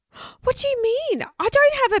What do you mean? I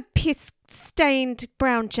don't have a piss-stained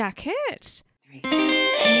brown jacket.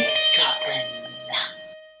 Eavesdropping.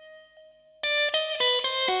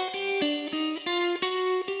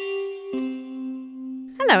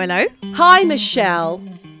 Hello. Hi, Michelle.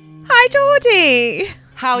 Hi, Geordie.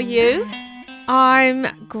 How are you?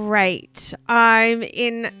 I'm great. I'm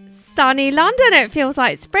in sunny London. It feels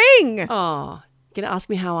like spring. Oh, going to ask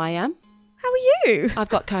me how I am? How are you? I've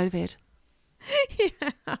got COVID.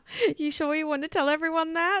 Yeah. You sure you want to tell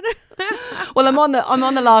everyone that? Well, I'm on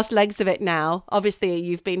the last legs of it now. Obviously,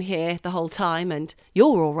 you've been here the whole time and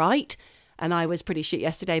you're all right. And I was pretty shit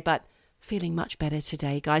yesterday, but feeling much better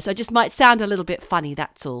today, guys. I just might sound a little bit funny,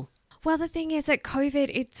 that's all. Well, the thing is that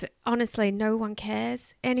COVID, it's honestly, no one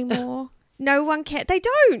cares anymore. No one cares. They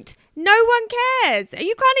don't. No one cares.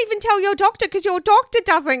 You can't even tell your doctor because your doctor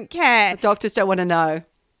doesn't care. The doctors don't want to know.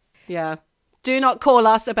 Yeah. Do not call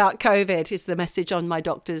us about COVID is the message on my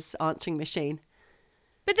doctor's answering machine.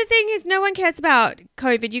 But the thing is, no one cares about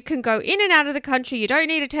COVID. You can go in and out of the country. You don't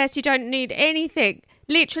need a test. You don't need anything.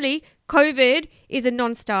 Literally, COVID is a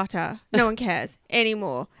non-starter. No one cares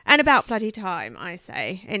anymore. And about bloody time, I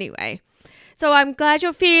say. Anyway. So I'm glad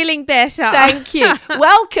you're feeling better. Thank you.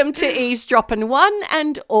 Welcome to Eavesdropping one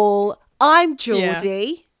and all. I'm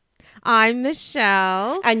Geordie. Yeah. I'm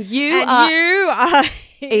Michelle. And you are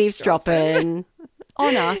eavesdropping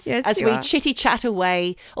on us as we chitty chat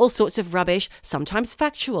away, all sorts of rubbish, sometimes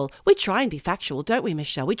factual. We try and be factual, don't we,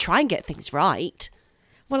 Michelle? We try and get things right.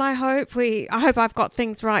 Well, I hope I've got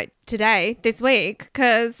things right today, this week,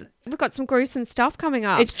 because we've got some gruesome stuff coming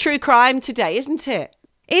up. It's true crime today, isn't it?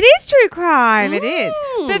 It is true crime. It is.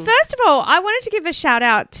 But first of all, I wanted to give a shout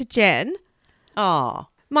out to Jen. Oh.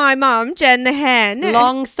 My mum, Jen the hen.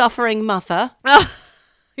 Long-suffering mother.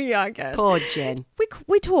 Yeah, I guess. Poor Jen.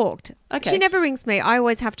 We talked. Okay. She never rings me. I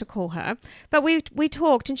always have to call her. But we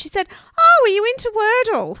talked and she said, "Oh, are you into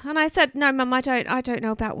Wordle?" And I said, "No, Mum, I don't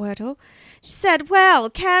know about Wordle." She said, "Well,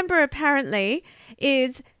 Canberra apparently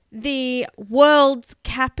is the world's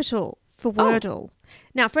capital for Wordle."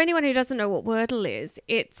 Now, for anyone who doesn't know what Wordle is,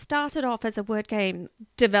 it started off as a word game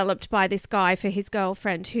developed by this guy for his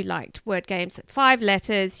girlfriend who liked word games. 5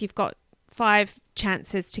 letters, you've got 5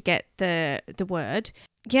 chances to get the word.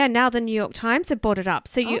 Yeah, now the New York Times have brought it up.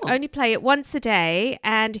 So you only play it once a day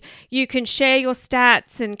and you can share your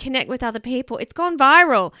stats and connect with other people. It's gone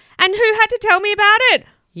viral. And who had to tell me about it?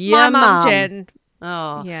 Your My mum, Jen.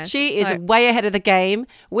 Oh, yeah, she is way ahead of the game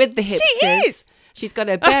with the hipsters. She is. She's got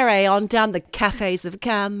a beret on down the cafes of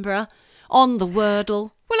Canberra on the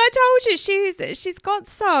Wordle. Well, I told you she's got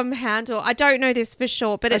some handle. I don't know this for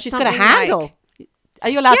sure, but it's she's got a something handle. Are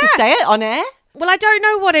you allowed to say it on air? Well, I don't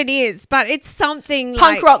know what it is, but it's something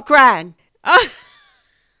Punk like... rock gran.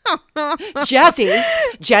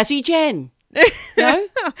 Jazzy Jen. No?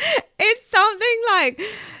 It's something like...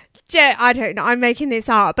 Jen, I don't know. I'm making this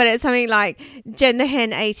up, but it's something like Jen the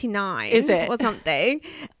Hen 89. Is it? Or something.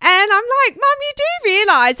 And I'm like, Mum, you do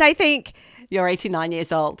realise, I think... You're 89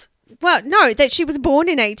 years old. Well, no, that she was born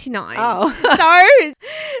in 89. Oh.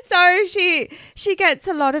 So she gets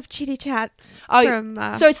a lot of chitty chats from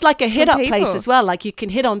so it's like a hit-up place people. as well. Like you can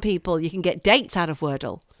hit on people. You can get dates out of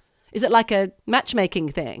Wordle. Is it like a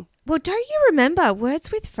matchmaking thing? Well, don't you remember Words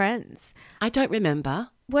with Friends? I don't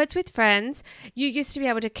remember. Words with Friends, you used to be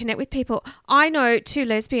able to connect with people. I know 2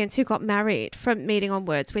 lesbians who got married from meeting on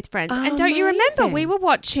Words with Friends. Oh, and don't you remember, amazing. we were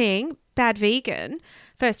watching Bad Vegan,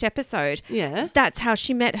 first episode. Yeah. That's how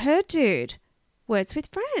she met her dude. Words with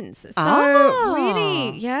Friends. So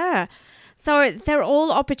really, yeah. So they're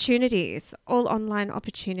all opportunities, all online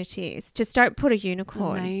opportunities. Just don't put a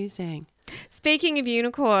unicorn. Amazing. Speaking of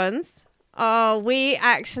unicorns, we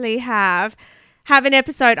actually have an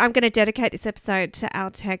episode. I'm going to dedicate this episode to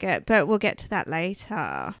Al Taggart, but we'll get to that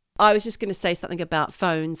later. I was just going to say something about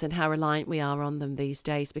phones and how reliant we are on them these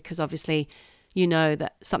days, because obviously you know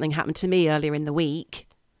that something happened to me earlier in the week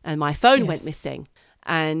and my phone went missing.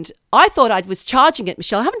 And I thought I was charging it,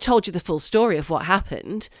 Michelle. I haven't told you the full story of what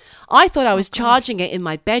happened. I thought I was charging it in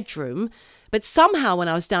my bedroom, but somehow when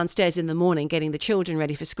I was downstairs in the morning getting the children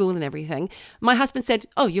ready for school and everything, my husband said,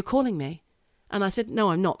 "Oh, you're calling me." And I said, "No,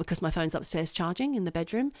 I'm not, because my phone's upstairs charging in the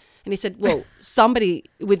bedroom." And he said, "Well, somebody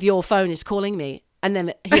with your phone is calling me." And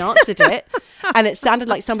then he answered it, and it sounded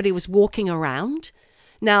like somebody was walking around.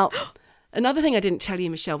 Now, another thing I didn't tell you,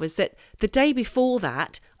 Michelle, was that the day before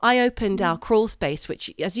that, I opened our crawl space,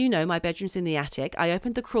 which, as you know, my bedroom's in the attic. I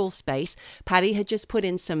opened the crawl space. Paddy had just put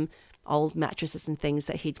in some old mattresses and things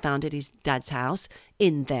that he'd found at his dad's house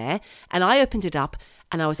in there. And I opened it up,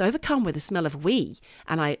 and I was overcome with the smell of wee.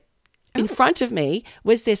 And in front of me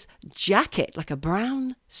was this jacket, like a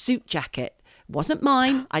brown suit jacket Wasn't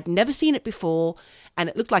mine. I'd never seen it before. And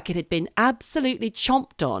it looked like it had been absolutely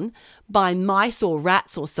chomped on by mice or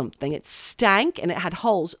rats or something. It stank and it had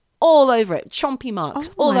holes all over it, chompy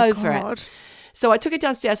marks all over it. So I took it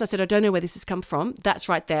downstairs. I said, I don't know where this has come from. That's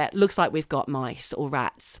right there. Looks like we've got mice or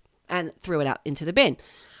rats, and threw it out into the bin.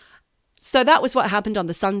 So that was what happened on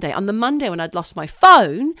the Sunday. On the Monday, when I'd lost my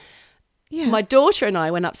phone, my daughter and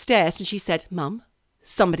I went upstairs and she said, Mum,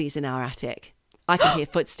 somebody's in our attic. I can hear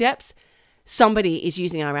footsteps. Somebody is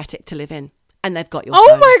using our attic to live in, and they've got your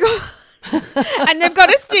phone. My God. and they've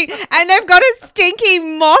got a stinky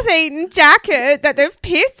moth-eaten jacket that they've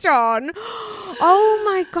pissed on. Oh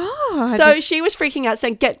my God. So she was freaking out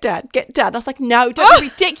saying, get dad. I was like, no, don't be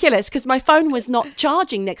ridiculous, because my phone was not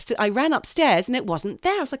charging I ran upstairs and it wasn't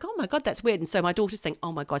there. I was like, oh my God, that's weird. And so my daughter's saying,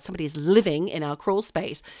 oh my God, somebody is living in our crawl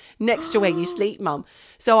space next to where you sleep, Mum.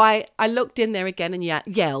 So I looked in there again and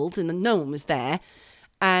yelled, and no one was there.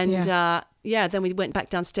 And then we went back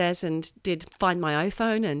downstairs and did find my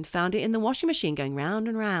iPhone and found it in the washing machine going round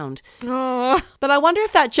and round. Oh. But I wonder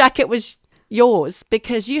if that jacket was yours,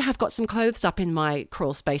 because you have got some clothes up in my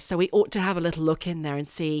crawl space. So we ought to have a little look in there and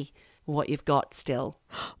see what you've got still.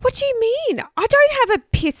 What do you mean? I don't have a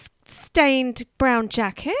piss-stained brown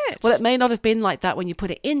jacket. Well, it may not have been like that when you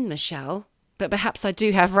put it in, Michelle, but perhaps I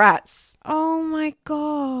do have rats. Oh my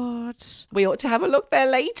God. We ought to have a look there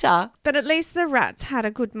later. But at least the rats had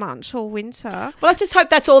a good munch all winter. Well, let's just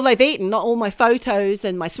hope that's all they've eaten, not all my photos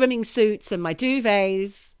and my swimming suits and my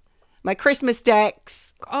duvets, my Christmas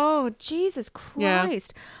decks. Oh, Jesus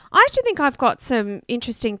Christ. I actually think I've got some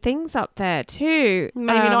interesting things up there too.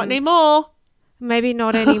 Maybe not anymore. Maybe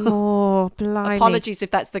not anymore. Blimey. Apologies if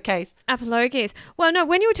that's the case. Apologies. Well, no,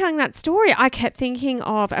 when you were telling that story, I kept thinking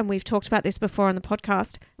of, and we've talked about this before on the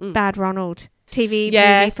podcast, Bad Ronald. TV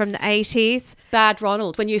movie from the 80s. Bad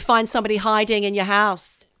Ronald. When you find somebody hiding in your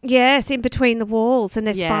house. Yes, in between the walls, and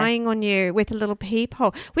they're spying on you with a little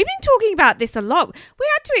peephole. We've been talking about this a lot. We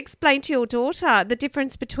had to explain to your daughter the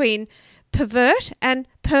difference between pervert and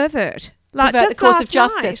pervert. Like pervert just the course last of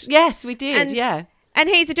justice. night. Yes, we did. And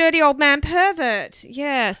he's a dirty old man pervert.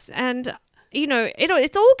 Yes. And, you know,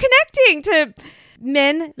 it's all connecting to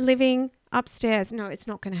men living upstairs. No, it's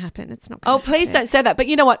not going to happen. It's not going to happen. Oh, please don't say that. But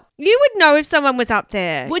you know what? You would know if someone was up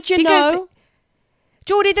there. Would you know?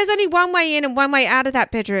 Geordie, there's only one way in and one way out of that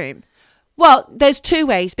bedroom. Well, there's two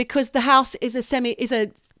ways, because the house is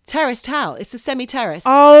a terraced house. It's a semi-terrace.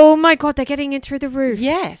 Oh, my God. They're getting in through the roof.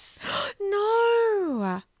 Yes.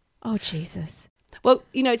 No. Oh, Jesus. Well,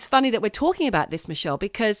 you know, it's funny that we're talking about this, Michelle,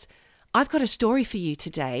 because I've got a story for you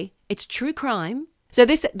today. It's true crime. So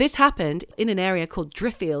this happened in an area called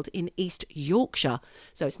Driffield in East Yorkshire.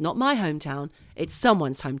 So it's not my hometown. It's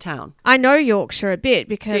someone's hometown. I know Yorkshire a bit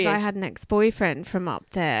because I had an ex-boyfriend from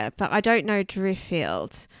up there, but I don't know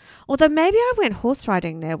Driffield. Although maybe I went horse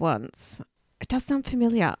riding there once. It does sound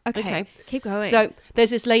familiar. Okay. Keep going. So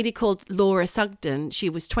there's this lady called Laura Sugden. She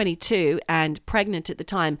was 22 and pregnant at the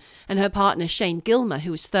time. And her partner, Shane Gilmer,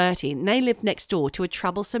 who was 30. And they lived next door to a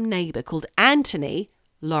troublesome neighbour called Anthony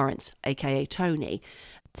Lawrence, a.k.a. Tony.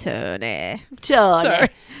 Tony. The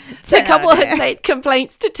couple had made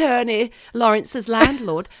complaints to Tony, Lawrence's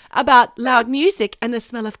landlord, about loud music and the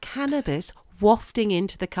smell of cannabis wafting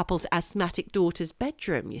into the couple's asthmatic daughter's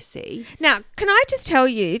bedroom, you see. Now, can I just tell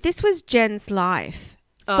you, this was Jen's life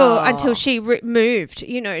until she moved.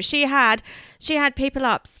 You know, she had people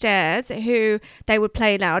upstairs who they would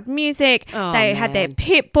play loud music. They had their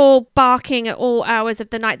pit bull barking at all hours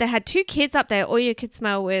of the night. They had 2 kids up there. All you could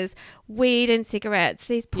smell was weed and cigarettes.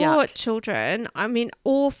 These poor children. I mean,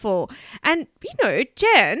 awful. And, you know,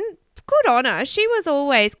 Jen, good on her. She was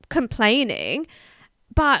always complaining.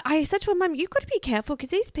 But I said to her, Mum, you've got to be careful because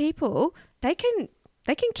these people, they can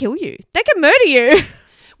kill you. They can murder you.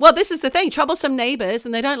 Well, this is the thing. Troublesome neighbours,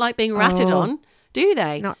 and they don't like being ratted on, do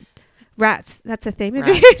they? Not rats. That's the theme of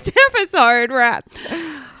this episode, rats.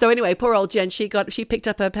 So anyway, poor old Jen, she picked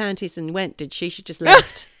up her panties and went, did she? She just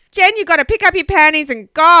left. Jen, you got to pick up your panties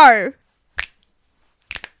and go.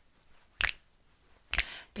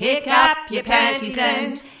 Pick up your panties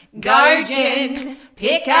and go, Jen.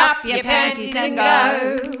 Pick up your panties and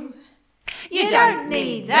go. You don't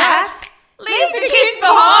need that. Leave the kids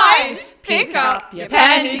behind. Pick up your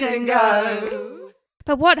panties and go.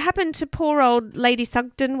 But what happened to poor old Lady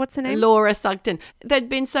Sugden? What's her name? Laura Sugden. There'd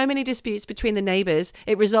been so many disputes between the neighbours.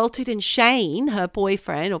 It resulted in Shane, her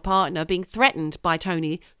boyfriend or partner, being threatened by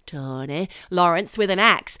Tony Lawrence with an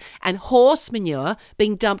axe, and horse manure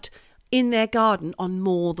being dumped in their garden on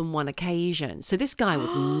more than one occasion. So this guy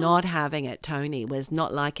was not having it. Tony was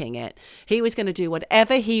not liking it. He was going to do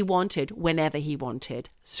whatever he wanted, whenever he wanted.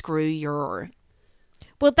 Screw your.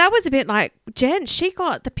 Well, that was a bit like Jen. She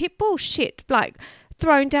got the pit bull shit like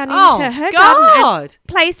thrown down Oh, into her garden God. and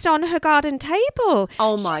placed on her garden table.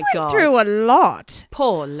 Oh, my she went God. through a lot.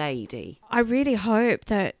 Poor lady. I really hope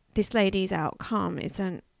that this lady's outcome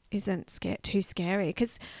isn't too scary,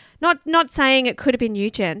 because not saying it could have been you,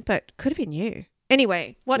 Jen, but could have been you.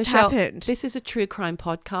 Anyway, what's Michelle, happened? This is a true crime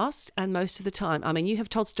podcast, and most of the time, I mean, you have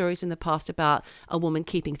told stories in the past about a woman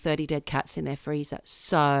keeping 30 dead cats in their freezer.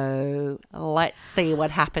 So let's see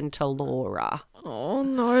what happened to Laura. Oh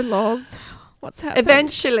no, Loz. What's happened?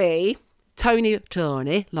 Eventually, Tony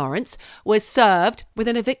Lawrence was served with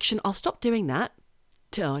an eviction. I'll stop doing that.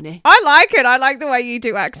 Tony. I like it. I like the way you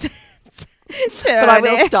do accents. But I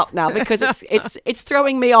will stop now because it's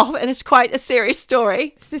throwing me off, and it's quite a serious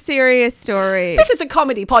story. It's a serious story. This is a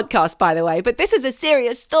comedy podcast, by the way, but this is a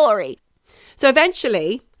serious story. So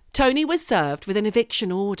eventually, Tony was served with an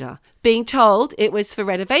eviction order, being told it was for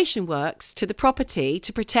renovation works to the property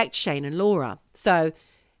to protect Shane and Laura. So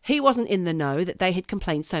he wasn't in the know that they had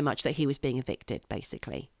complained so much that he was being evicted,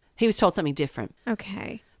 basically. He was told something different.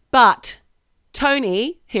 Okay. But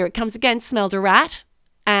Tony, here it comes again, smelled a rat,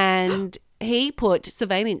 and he put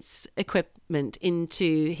surveillance equipment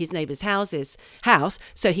into his neighbour's house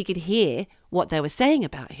so he could hear what they were saying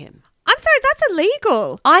about him. I'm sorry, that's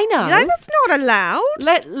illegal. I know. No, that's not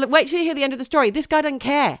allowed. Wait till you hear the end of the story. This guy doesn't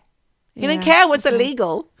care. He didn't care what's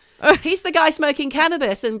illegal. He's the guy smoking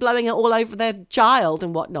cannabis and blowing it all over their child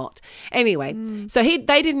and whatnot. Anyway, so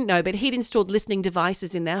they didn't know, but he'd installed listening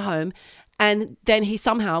devices in their home. And then he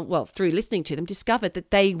somehow, through listening to them, discovered that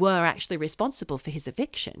they were actually responsible for his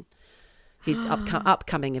eviction, his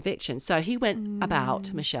upcoming eviction. So he went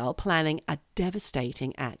about, Michelle, planning a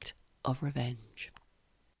devastating act of revenge.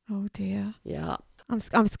 Oh, dear. Yeah.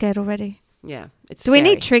 I'm scared already. Yeah. It's Do we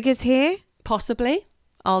scary. need triggers here? Possibly.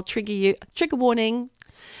 I'll trigger you. Trigger warning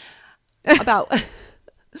about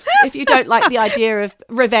if you don't like the idea of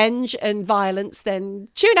revenge and violence, then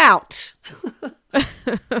tune out.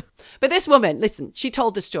 But this woman, listen, she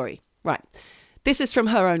told the story. Right. This is from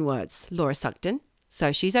her own words, Laura Sugden.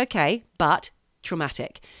 So she's okay, but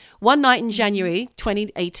traumatic. One night in January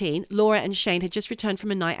 2018, Laura and Shane had just returned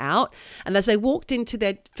from a night out. And as they walked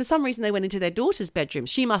for some reason, they went into their daughter's bedroom.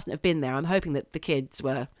 She mustn't have been there. I'm hoping that the kids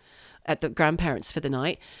were at the grandparents' for the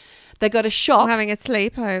night. They got a shock. Having a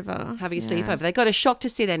sleepover. They got a shock to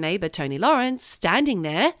see their neighbour, Tony Lawrence, standing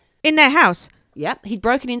there. In their house. Yep, he'd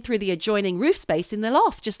broken in through the adjoining roof space in the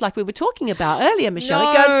loft, just like we were talking about earlier, Michelle.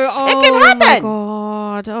 No. It can happen.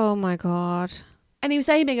 Oh my God. And he was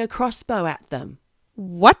aiming a crossbow at them.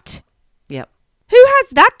 What? Yep. Who has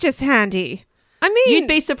that just handy? I mean... You'd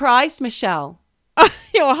be surprised, Michelle.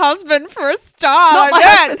 Your husband for a start. Not my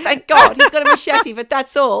husband, thank God. He's got a machete, but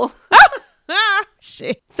that's all.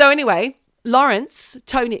 Shit. So anyway,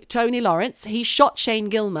 Tony Lawrence, he shot Shane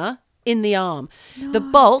Gilmer in the arm. No. The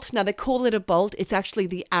bolt, now they call it a bolt, it's actually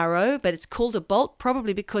the arrow, but it's called a bolt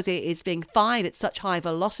probably because it is being fired at such high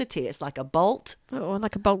velocity. It's like a bolt. Oh,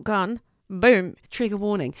 like a bolt gun. Boom. Trigger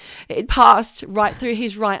warning. It passed right through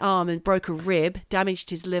his right arm and broke a rib, damaged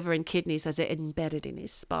his liver and kidneys as it embedded in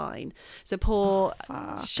his spine. So poor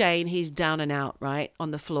Shane, he's down and out, right,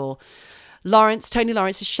 on the floor. Tony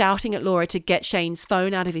Lawrence is shouting at Laura to get Shane's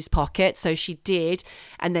phone out of his pocket. So she did.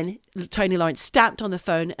 And then Tony Lawrence stamped on the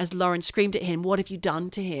phone as Lauren screamed at him, "What have you done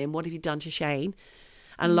to him? What have you done to Shane?"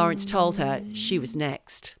 And Lawrence told her she was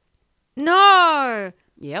next. No.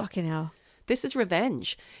 Yep. Fucking hell. This is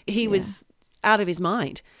revenge. He was out of his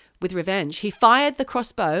mind with revenge. He fired the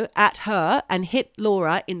crossbow at her and hit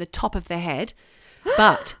Laura in the top of the head.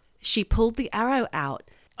 But she pulled the arrow out.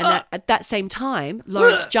 And at that same time,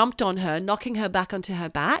 Lawrence jumped on her, knocking her back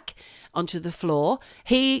onto the floor.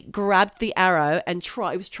 He grabbed the arrow and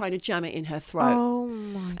was trying to jam it in her throat. Oh,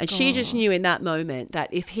 my God. And she just knew in that moment that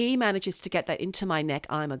if he manages to get that into my neck,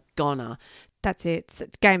 I'm a goner. That's it.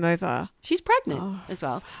 It's game over. She's pregnant as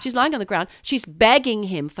well. She's lying on the ground. She's begging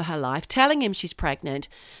him for her life, telling him she's pregnant.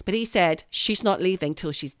 But he said she's not leaving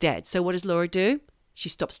till she's dead. So what does Laura do? She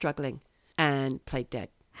stopped struggling and played dead.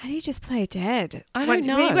 How do you just play dead? I don't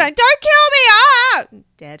know. Don't kill me! Ah!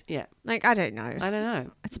 Dead. Yeah. Like, I don't know. I don't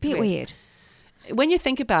know. It's a bit weird. When you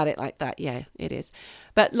think about it like that, yeah, it is.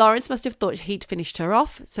 But Lawrence must have thought he'd finished her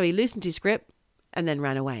off, so he loosened his grip and then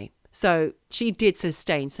ran away. So she did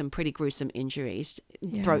sustain some pretty gruesome injuries,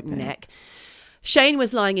 throat and neck. Shane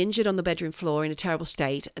was lying injured on the bedroom floor in a terrible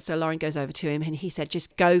state. So Lauren goes over to him and he said,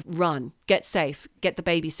 just go run, get safe, get the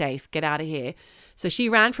baby safe, get out of here. So she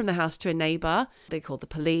ran from the house to a neighbour. They called the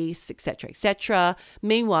police, etc., etc.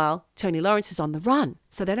 Meanwhile, Tony Lawrence is on the run.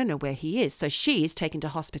 So they don't know where he is. So she is taken to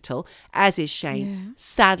hospital, as is Shane. Yeah.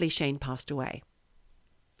 Sadly, Shane passed away.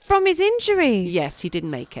 From his injuries? Yes, he didn't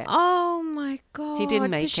make it. Oh, my God. He didn't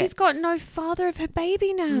make so it. she's got no father of her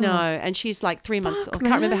baby now. No, and she's like 3 months. I Fuck,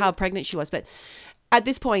 can't remember man. how pregnant she was, but at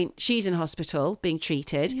this point, she's in hospital being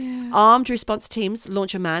treated. Yeah. Armed response teams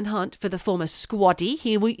launch a manhunt for the former squaddy.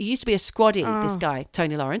 He used to be a squaddy, this guy,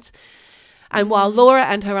 Tony Lawrence. And while Laura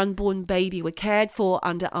and her unborn baby were cared for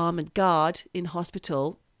under armoured guard in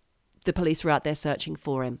hospital, the police were out there searching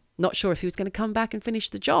for him. Not sure if he was going to come back and finish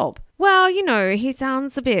the job. Well, he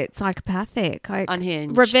sounds a bit psychopathic. Like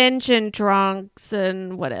Unhinged. Revenge and drugs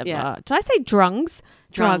and whatever. Yeah. Did I say drunks?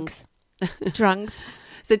 Drunks. Drunks.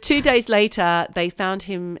 So 2 days later, they found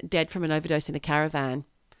him dead from an overdose in a caravan.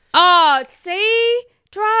 Oh, see?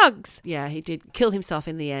 Drugs. Yeah, he did kill himself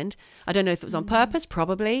in the end. I don't know if it was on purpose,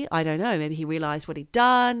 probably. I don't know. Maybe he realised what he'd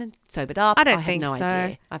done and sobered up. I don't have think no so.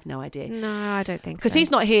 idea. I have no idea. No, I don't think so. Because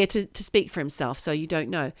he's not here to speak for himself, so you don't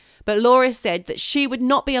know. But Laura said that she would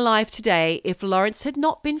not be alive today if Lawrence had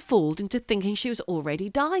not been fooled into thinking she was already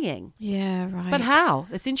dying. Yeah, right. But how?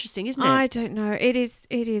 That's interesting, isn't it? I don't know. It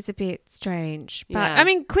is a bit strange. But, Yeah. I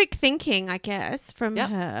mean, quick thinking, I guess, from Yep.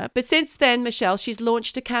 her. But since then, Michelle, she's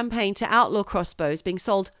launched a campaign to outlaw crossbows being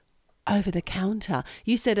sold over the counter.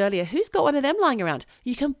 You said earlier, who's got one of them lying around?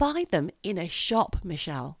 You can buy them in a shop,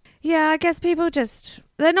 Michelle. Yeah, I guess people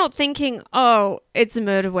they're not thinking, oh, it's a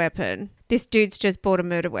murder weapon. This dude's just bought a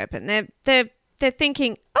murder weapon. They're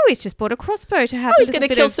thinking, oh, he's just bought a crossbow to have. Oh, he's going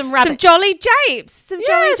to kill some rabbits. Some jolly japes. Some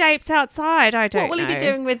jolly Yes. japes outside. I don't know. What will he be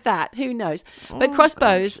doing with that? Who knows? But Oh,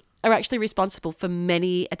 crossbows are actually responsible for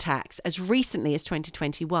many attacks as recently as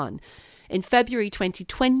 2021. In February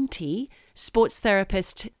 2020, sports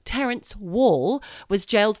therapist Terence Wall was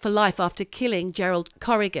jailed for life after killing Gerald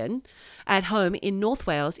Corrigan at home in North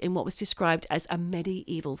Wales in what was described as a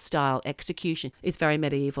medieval-style execution. It's very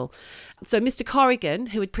medieval. So Mr. Corrigan,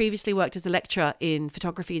 who had previously worked as a lecturer in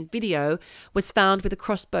photography and video, was found with a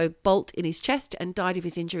crossbow bolt in his chest and died of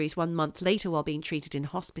his injuries 1 month later while being treated in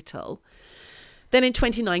hospital. Then in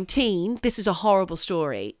 2019, this is a horrible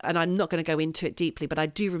story, and I'm not going to go into it deeply, but I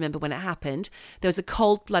do remember when it happened. There was a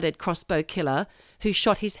cold-blooded crossbow killer who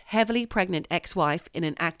shot his heavily pregnant ex-wife in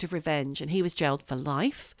an act of revenge, and he was jailed for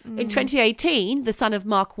life. In 2018, the son of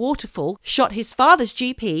Mark Waterfall shot his father's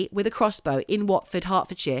GP with a crossbow in Watford,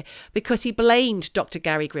 Hertfordshire, because he blamed Dr.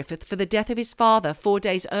 Gary Griffith for the death of his father 4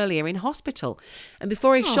 days earlier in hospital. And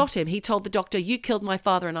before he shot him, he told the doctor, "You killed my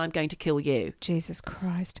father and I'm going to kill you." Jesus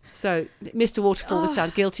Christ. So Mr. Waterfall was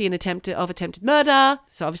found guilty in attempted murder.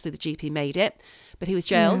 So obviously the GP made it, but he was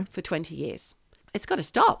jailed for 20 years. It's got to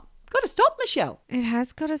stop. Got to stop, Michelle. It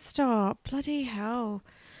has got to stop. Bloody hell.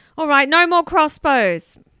 All right, no more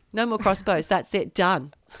crossbows. No more crossbows. That's it.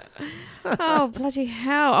 Done. Oh, bloody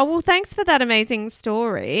hell. Oh, well, thanks for that amazing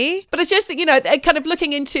story. But it's just, kind of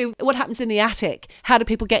looking into what happens in the attic. How do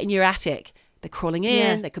people get in your attic? They're crawling in.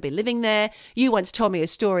 Yeah. They could be living there. You once told me a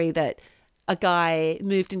story that a guy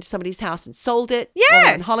moved into somebody's house and sold it. while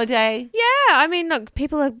Yes. on holiday. Yeah, I mean, look,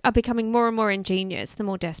 people are becoming more and more ingenious the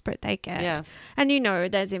more desperate they get. Yeah. And,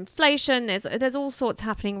 there's inflation. There's all sorts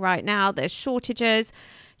happening right now. There's shortages.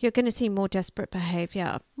 You're going to see more desperate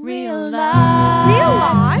behaviour. Real life. Real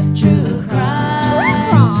life? True crime. True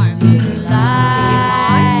crime. Do you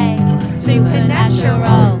like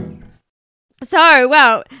supernatural? So,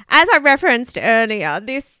 well, as I referenced earlier, I'm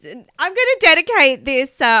going to dedicate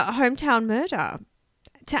this hometown murder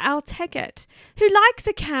to Al Teggett, who likes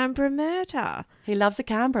a Canberra murder. He loves a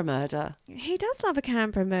Canberra murder. He does love a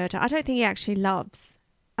Canberra murder. I don't think he actually loves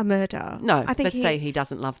a murder. No, I think let's say he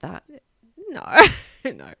doesn't love that. No,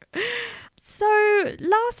 no. So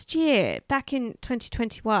last year, back in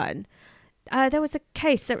 2021, there was a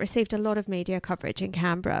case that received a lot of media coverage in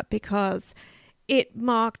Canberra because it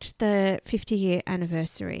marked the 50-year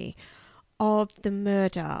anniversary of the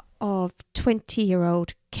murder of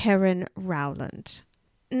 20-year-old Keren Rowland.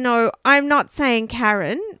 No, I'm not saying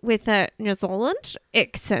Karen with a New Zealand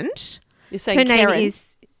accent. You're saying Her name Keren?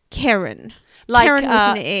 is Keren. Like, Keren with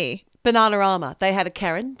an E. Bananarama. They had a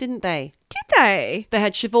Karen, didn't they? Did they? They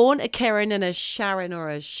had Siobhan, a Karen, and a Sharon or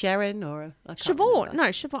a Sharon or a... I can't Siobhan. remember. No,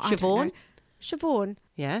 Siobhan. I don't Siobhan? know. Siobhan.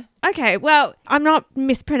 Yeah. Okay, well, I'm not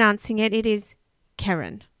mispronouncing it. It is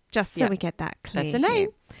Keren, just so Yeah. we get that clear. That's a name. here.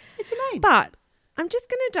 It's a name. But I'm just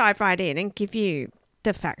going to dive right in and give you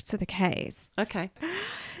the facts of the case. Okay.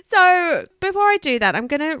 So before I do that, I'm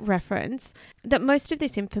going to reference that most of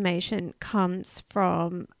this information comes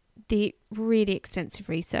from the really extensive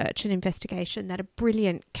research and investigation that a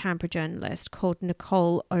brilliant Canberra journalist called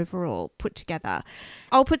Nicole Overall put together.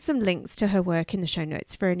 I'll put some links to her work in the show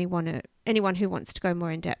notes for anyone who wants to go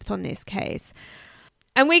more in depth on this case.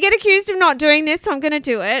 And we get accused of not doing this, so I'm going to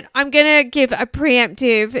do it. I'm going to give a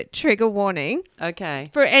preemptive trigger warning. Okay.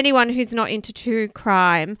 For anyone who's not into true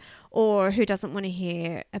crime or who doesn't want to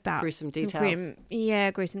hear about gruesome details.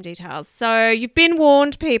 Gruesome details. So you've been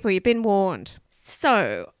warned, people. You've been warned.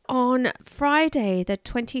 So on Friday, the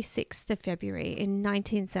 26th of February in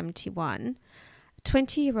 1971,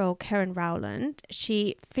 20-year-old Keren Rowland,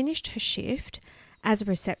 she finished her shift as a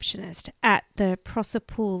receptionist at the Prosser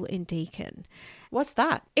Pool in Deakin. What's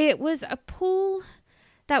that? It was a pool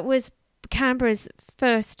that was Canberra's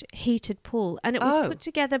first heated pool, and it was put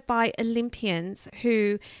together by Olympians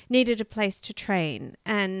who needed a place to train,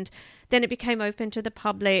 and then it became open to the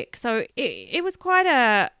public. So it was quite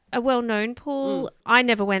a well-known pool. I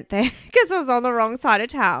never went there because I was on the wrong side of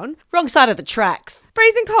town. Wrong side of the tracks.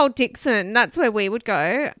 Freezing cold Dixon, that's where we would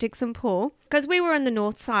go, Dixon Pool, because we were on the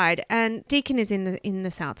north side and Deakin is in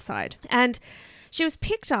the south side. And she was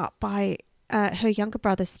picked up by her younger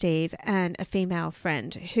brother Steve and a female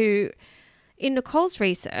friend who, in Nicole's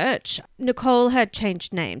research, Nicole had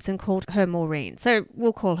changed names and called her Maureen. So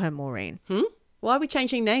we'll call her Maureen. Why are we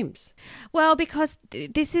changing names? Well, because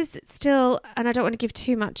this is still, and I don't want to give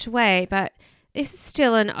too much away, but this is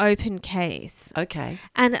still an open case. Okay.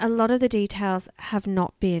 And a lot of the details have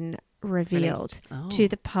not been revealed to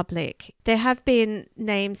the public. There have been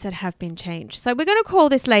names that have been changed. So we're going to call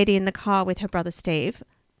this lady in the car with her brother Steve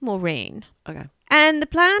Maureen. Okay. And the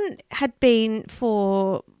plan had been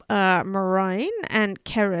for Maureen and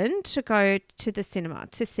Keren to go to the cinema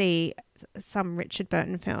to see some Richard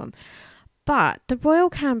Burton film. But the Royal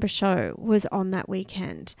Canberra show was on that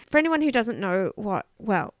weekend. For anyone who doesn't know what,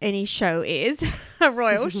 well, any show is, a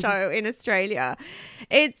royal show in Australia,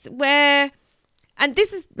 it's where, and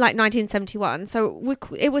this is like 1971, so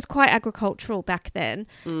it was quite agricultural back then.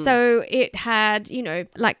 So it had, you know,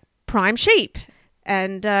 like prime sheep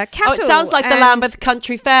and cattle. Oh, it sounds like the Lambeth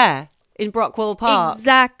Country Fair in Brockwell Park.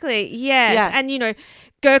 Exactly, yes. Yeah. And, you know,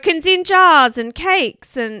 gherkins in jars and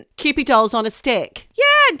cakes and... Kewpie dolls on a stick.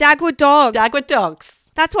 Yeah, Dagwood dogs. Dagwood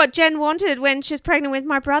dogs. That's what Jen wanted when she was pregnant with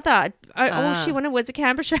my brother. All she wanted was a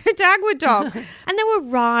Canberra show Dagwood dog. And there were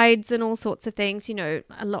rides and all sorts of things, you know,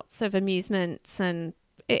 lots of amusements. And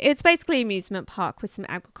it's basically an amusement park with some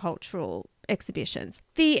agricultural exhibitions.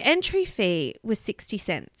 The entry fee was 60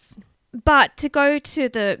 cents. But to go to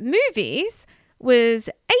the movies was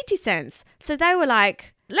 80 cents. So they were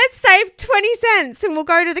like, let's save 20 cents and we'll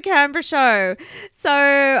go to the Canberra show.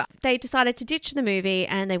 So they decided to ditch the movie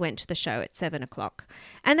and they went to the show at 7 o'clock.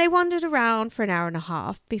 And they wandered around for an hour and a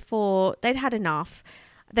half before they'd had enough.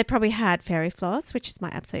 They probably had fairy floss, which is my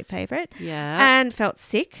absolute favourite. Yeah. And felt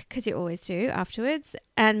sick, because you always do afterwards.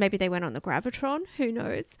 And maybe they went on the Gravitron, who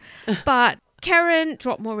knows. But Keren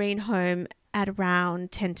dropped Maureen home at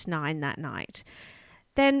around 10 to 9 that night.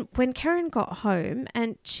 Then when Keren got home,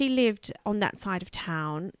 and she lived on that side of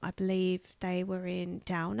town, I believe they were in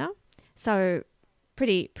Downer, so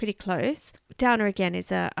pretty close. Downer again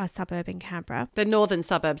is a suburb in Canberra. The northern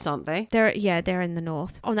suburbs, aren't they? They're in the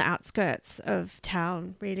north, on the outskirts of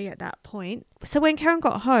town, really, at that point. So when Keren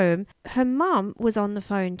got home, her mum was on the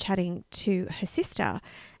phone chatting to her sister,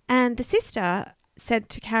 and the sister said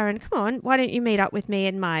to Keren, "Come on, why don't you meet up with me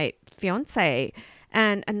and my fiance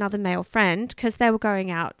and another male friend," because they were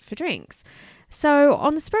going out for drinks. So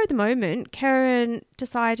on the spur of the moment, Keren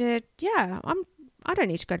decided, I don't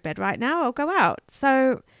need to go to bed right now. I'll go out.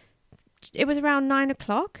 So it was around 9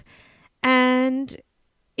 o'clock. And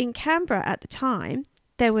in Canberra at the time,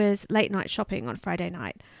 there was late night shopping on Friday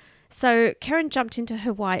night. So Keren jumped into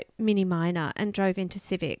her white Mini Minor and drove into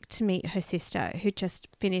Civic to meet her sister, who just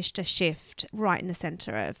finished a shift right in the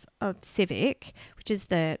centre of Civic, which is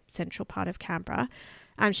the central part of Canberra.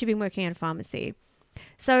 She'd been working at a pharmacy.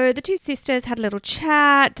 So the two sisters had a little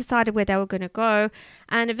chat, decided where they were going to go,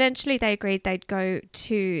 and eventually they agreed they'd go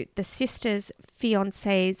to the sister's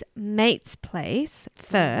fiance's mate's place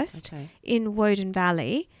first in Woden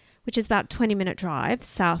Valley, which is about a 20-minute drive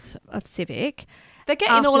south of Civic. They're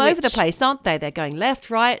getting all over the place, aren't they? They're going left,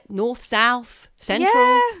 right, north, south, central.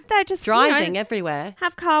 Yeah, they're just driving everywhere.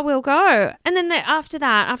 Have car, we'll go. And then after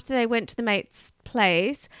they went to the mate's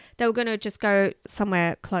place, they were going to just go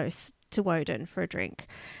somewhere close to Woden for a drink.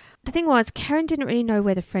 The thing was, Keren didn't really know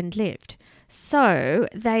where the friend lived. So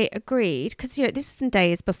they agreed, because this is in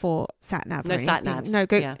days before sat-nav. No sat-navs.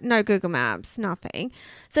 No Google Maps, nothing.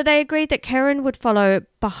 So they agreed that Keren would follow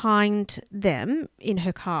behind them in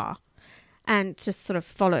her car and just sort of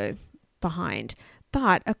follow behind.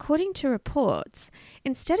 But according to reports,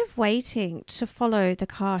 instead of waiting to follow the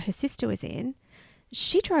car her sister was in,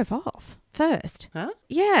 she drove off first. Huh?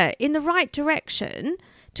 Yeah, in the right direction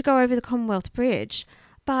to go over the Commonwealth Bridge.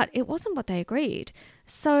 But it wasn't what they agreed.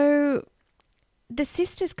 So the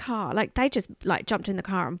sister's car, like they just like jumped in the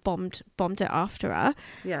car and bombed it after her.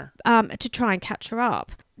 Yeah. To try and catch her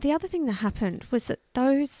up. The other thing that happened was that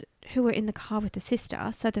those who were in the car with the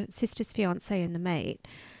sister, so the sister's fiance and the mate,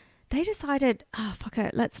 they decided, fuck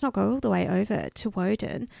it, let's not go all the way over to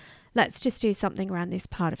Woden. Let's just do something around this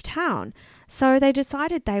part of town. So they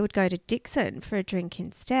decided they would go to Dixon for a drink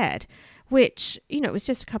instead, which, was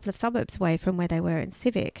just a couple of suburbs away from where they were in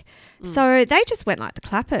Civic. So they just went like the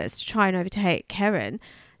clappers to try and overtake Keren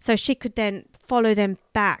so she could then follow them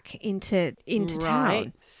back into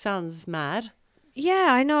town. Sounds mad. Yeah,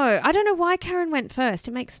 I know. I don't know why Keren went first.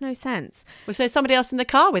 It makes no sense. Was there somebody else in the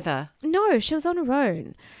car with her? No, she was on her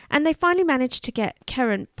own. And they finally managed to get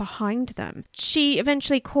Keren behind them. She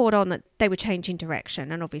eventually caught on that they were changing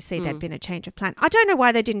direction, and obviously there'd been a change of plan. I don't know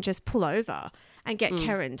why they didn't just pull over and get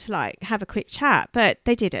Keren to like have a quick chat, but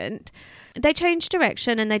they didn't. They changed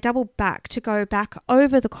direction and they doubled back to go back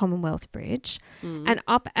over the Commonwealth Bridge and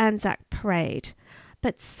up Anzac Parade.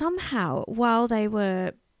 But somehow, while they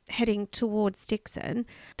were heading towards Dixon,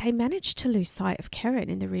 they managed to lose sight of Keren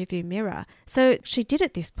in the rearview mirror. So she did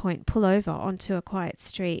at this point pull over onto a quiet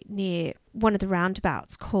street near one of the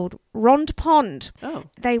roundabouts called Rond Pond. Oh.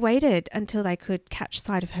 They waited until they could catch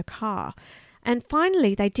sight of her car. And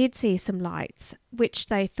finally, they did see some lights, which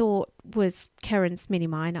they thought was Keren's Mini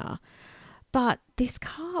Minor. But this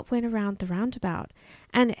car went around the roundabout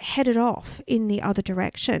and headed off in the other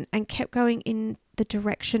direction and kept going in the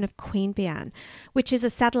direction of Queanbeyan, which is a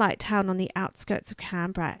satellite town on the outskirts of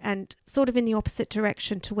Canberra and sort of in the opposite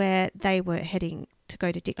direction to where they were heading to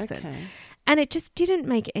go to Dixon. Okay. And it just didn't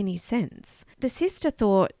make any sense. The sister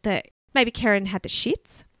thought that maybe Keren had the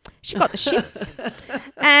shits. She got the shits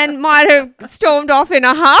and might have stormed off in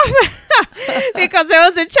a huff because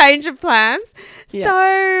there was a change of plans. Yeah.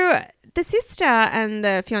 So the sister and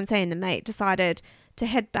the fiancé and the mate decided to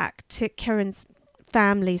head back to Keren's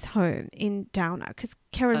family's home in Downer because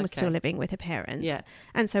Keren was still living with her parents,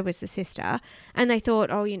 and so was the sister. And they thought,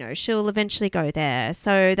 she'll eventually go there.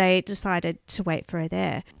 So they decided to wait for her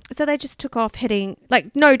there. So they just took off heading,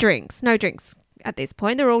 like, no drinks at this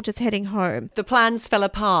point. They're all just heading home. The plans fell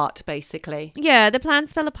apart, basically. Yeah, the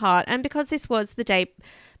plans fell apart. And because this was the day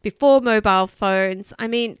before mobile phones, I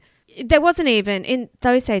mean, there wasn't even, in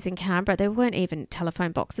those days in Canberra, there weren't even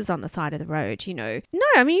telephone boxes on the side of the road, No,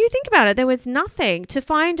 I mean, you think about it, there was nothing to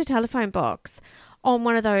find a telephone box on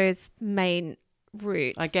one of those main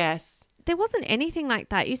routes. I guess. There wasn't anything like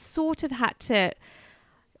that. You sort of had to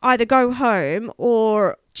either go home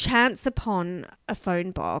or chance upon a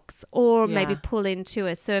phone box or maybe pull into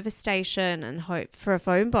a service station and hope for a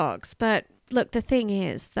phone box. But look, the thing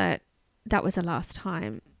is that was the last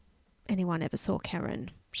time anyone ever saw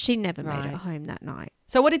Keren. She never made it home that night.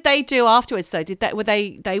 So what did they do afterwards, though?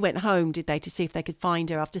 They went home, did they, to see if they could find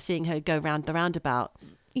her after seeing her go round the roundabout?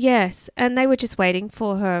 Yes, and they were just waiting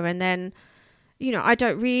for her. And then, I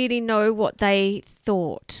don't really know what they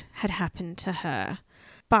thought had happened to her.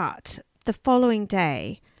 But the following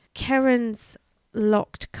day, Keren's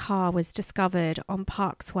locked car was discovered on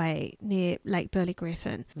Parks Way near Lake Burley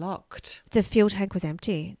Griffin. Locked? The fuel tank was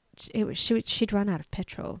empty. She'd run out of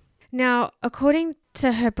petrol. Now, according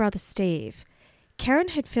to her brother Steve, Keren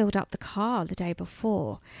had filled up the car the day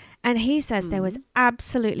before, and he says there was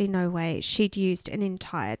absolutely no way she'd used an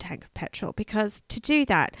entire tank of petrol, because to do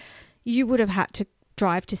that, you would have had to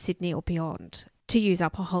drive to Sydney or beyond to use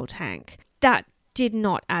up a whole tank. That did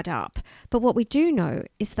not add up. But what we do know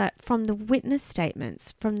is that from the witness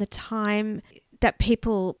statements, from the time that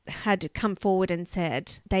people had come forward and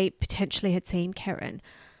said they potentially had seen Keren,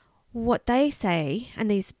 what they say, and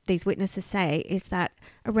these witnesses say, is that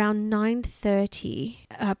around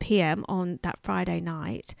 9:30 p.m. on that Friday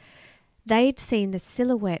night, they'd seen the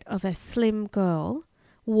silhouette of a slim girl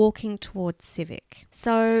walking towards Civic.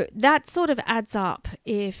 So that sort of adds up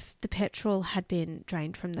if the petrol had been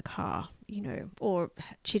drained from the car, or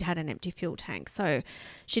she'd had an empty fuel tank. So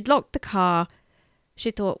she'd locked the car. She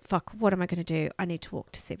thought, fuck, what am I going to do? I need to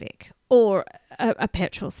walk to Civic or a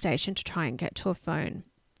petrol station to try and get to a phone.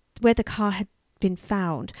 Where the car had been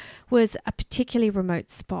found was a particularly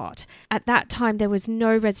remote spot. At that time, there was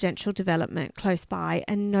no residential development close by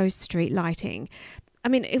and no street lighting. I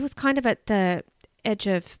mean, it was kind of at the edge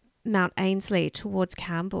of Mount Ainslie towards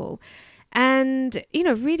Campbell and,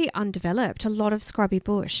 really undeveloped, a lot of scrubby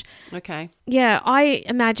bush. Okay. Yeah, I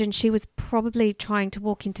imagine she was probably trying to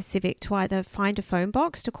walk into Civic to either find a phone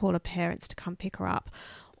box to call her parents to come pick her up,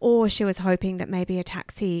 or she was hoping that maybe a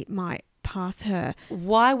taxi might pass her.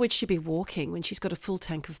 Why would she be walking when she's got a full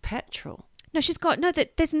tank of petrol?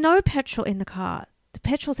 There's no petrol in the car. The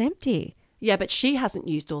petrol's empty. Yeah, but she hasn't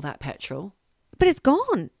used all that petrol. But it's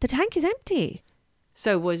gone. The tank is empty.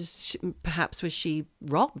 So perhaps was she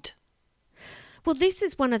robbed? Well, this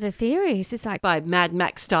is one of the theories. It's like, By Mad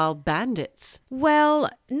Max-style bandits. well,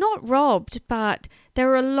 not robbed, but there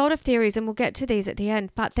are a lot of theories, and we'll get to these at the end.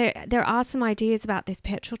 But there are some ideas about this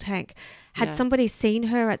petrol tank. Had somebody seen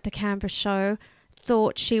her at the Canberra show,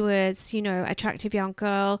 thought she was, attractive young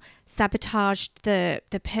girl, sabotaged the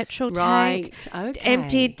petrol tank,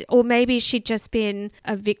 emptied, or maybe she'd just been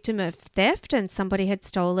a victim of theft and somebody had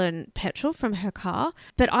stolen petrol from her car.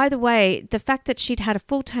 But either way, the fact that she'd had a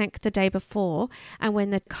full tank the day before, and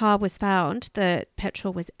when the car was found, the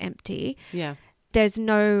petrol was empty. Yeah.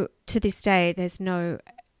 To this day, there's no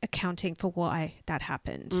accounting for why that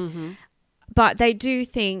happened. Mm-hmm. But they do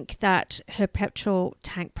think that her petrol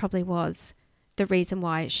tank probably was the reason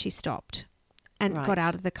why she stopped and got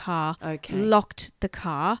out of the car, locked the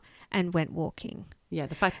car and went walking. Yeah,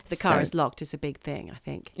 the fact that the car is locked is a big thing, I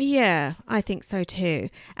think. Yeah, I think so too.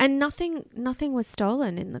 And nothing was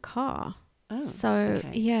stolen in the car. Oh, so,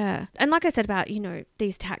 yeah. And like I said about,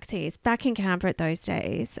 these taxis, back in Canberra at those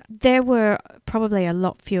days, there were probably a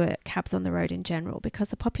lot fewer cabs on the road in general because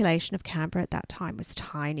the population of Canberra at that time was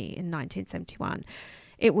tiny in 1971.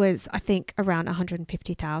 It was, I think, around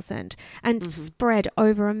 150,000 and spread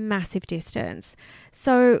over a massive distance.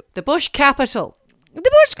 So the bush capital.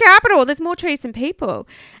 There's more trees than people.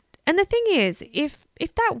 And the thing is, if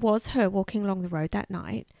that was her walking along the road that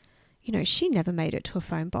night, she never made it to a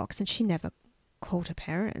phone box and she never called her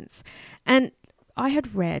parents. And I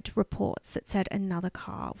had read reports that said another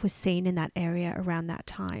car was seen in that area around that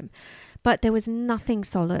time. But there was nothing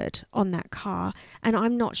solid on that car. And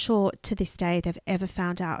I'm not sure to this day they've ever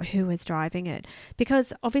found out who was driving it.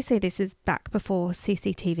 Because obviously this is back before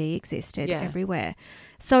CCTV existed everywhere.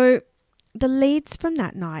 So the leads from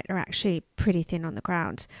that night are actually pretty thin on the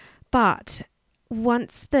ground. But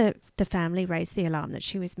once the family raised the alarm that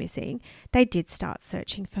she was missing, they did start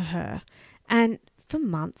searching for her. And for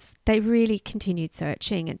months, they really continued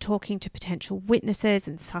searching and talking to potential witnesses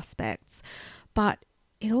and suspects. But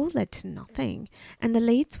it all led to nothing. And the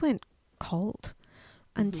leads went cold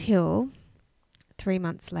until 3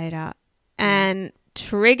 months later. And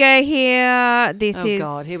trigger here.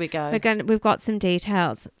 God, here we go. We've got some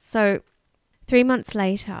details. So 3 months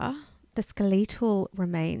later, the skeletal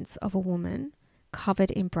remains of a woman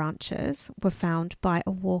covered in branches were found by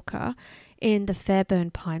a walker in the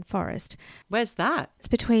Fairburn pine forest. Where's that? It's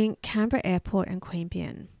between Canberra Airport and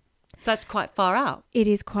Queanbeyan. That's quite far out. It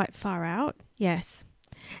is quite far out, yes.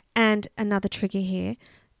 And another trigger here,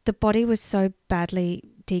 the body was so badly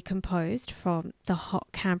decomposed from the hot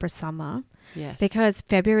Canberra summer. Yes. Because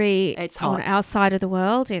February, it's hot. On our side of the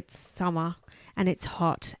world, it's summer and it's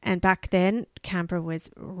hot. And back then, Canberra was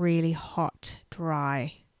really hot,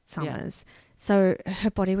 dry summers. Yeah. So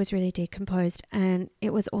her body was really decomposed, and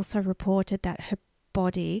it was also reported that her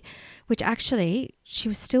body, which actually she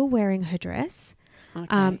was still wearing her dress,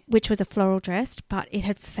 which was a floral dress, but it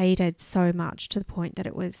had faded so much to the point that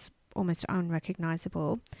it was almost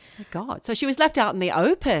unrecognizable. Oh God. So she was left out in the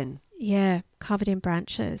open. Yeah, covered in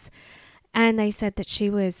branches. And they said that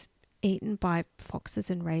she was eaten by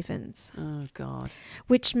foxes and ravens. Oh God.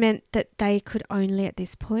 Which meant that they could only at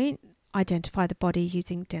this point identify the body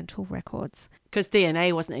using dental records. Because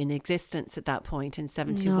DNA wasn't in existence at that point in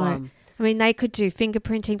 71. No. I mean, they could do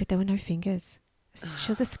fingerprinting, but there were no fingers.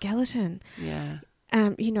 She was a skeleton. Yeah.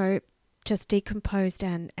 Just decomposed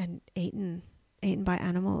and eaten by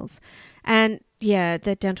animals. And yeah,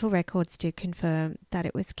 the dental records did confirm that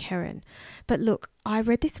it was Keren. But look, I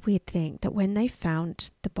read this weird thing that when they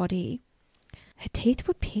found the body, her teeth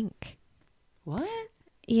were pink. What?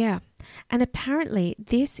 Yeah. And apparently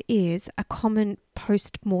this is a common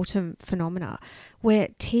post-mortem phenomena where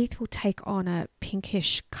teeth will take on a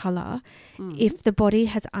pinkish colour if the body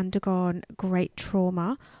has undergone great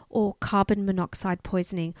trauma or carbon monoxide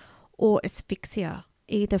poisoning or asphyxia,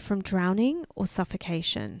 either from drowning or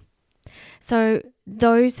suffocation. So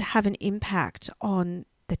those have an impact on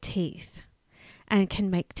the teeth and can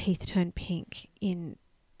make teeth turn pink in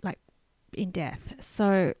death.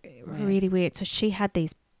 So really weird. So she had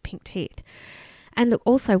these pink teeth. And look,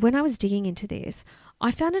 also when I was digging into this, I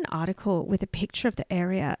found an article with a picture of the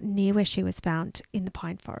area near where she was found in the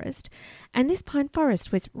pine forest. And this pine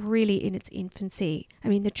forest was really in its infancy. I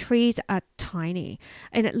mean, the trees are tiny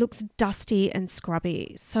and it looks dusty and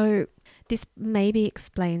scrubby. So this maybe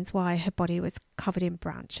explains why her body was covered in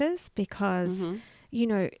branches because,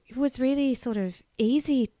 it was really sort of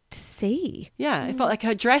easy to see. Yeah, it felt like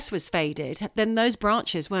her dress was faded. Then those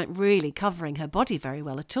branches weren't really covering her body very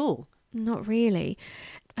well at all. Not really.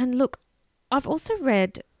 And look, I've also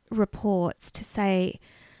read reports to say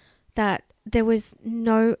that there was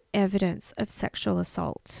no evidence of sexual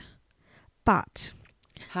assault. But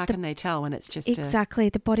how can they tell when it's just exactly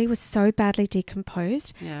the body was so badly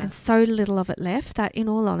decomposed and so little of it left that, in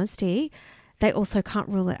all honesty, they also can't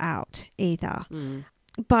rule it out either.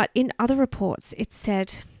 But in other reports, it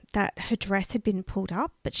said that her dress had been pulled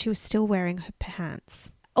up, but she was still wearing her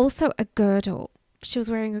pants. Also, a girdle. She was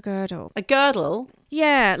wearing a girdle. A girdle?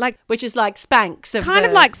 Yeah, like... Which is like Spanx. Kind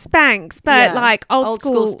of like Spanx, but like old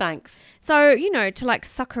school Spanx. So, to like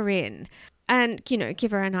suck her in and,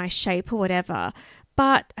 give her a nice shape or whatever.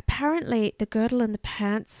 But apparently the girdle and the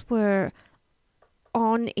pants were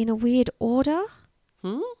on in a weird order.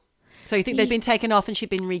 So you think they'd been taken off and she'd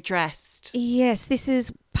been redressed? Yes, this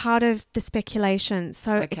is part of the speculation.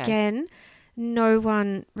 So again, no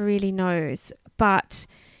one really knows. But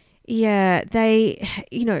yeah, there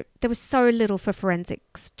was so little for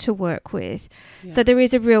forensics to work with. Yeah. So there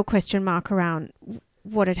is a real question mark around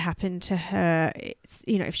what had happened to her,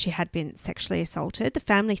 if she had been sexually assaulted. The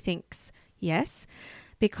family thinks yes,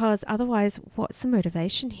 because otherwise what's the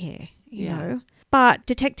motivation here, you know? But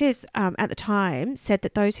detectives at the time said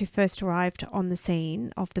that those who first arrived on the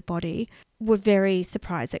scene of the body were very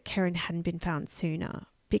surprised that Keren hadn't been found sooner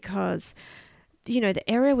because, the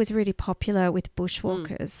area was really popular with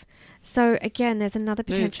bushwalkers. So again, there's another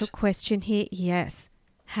potential question here. Yes.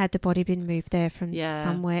 Had the body been moved there from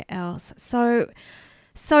somewhere else?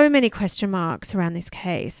 So many question marks around this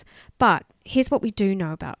case. But here's what we do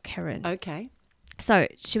know about Keren. Okay. So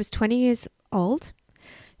she was 20 years old.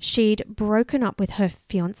 She'd broken up with her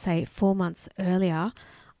fiancé 4 months earlier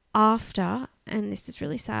after, and this is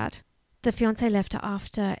really sad, the fiancé left her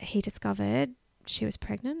after he discovered she was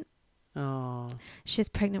pregnant. Oh. She was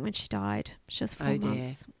pregnant when she died. She was 4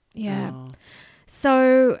 months. Dear. Yeah. Oh.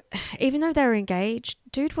 So even though they were engaged,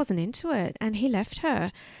 dude wasn't into it and he left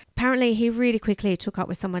her. Apparently he really quickly took up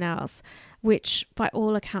with someone else, which by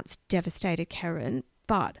all accounts devastated Keren.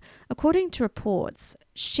 But according to reports,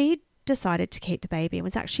 she decided to keep the baby and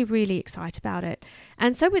was actually really excited about it.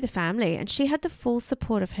 And so were the family. And she had the full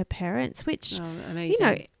support of her parents, which,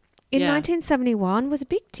 amazing. In 1971 was a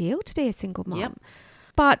big deal to be a single mom. Yep.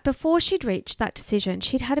 But before she'd reached that decision,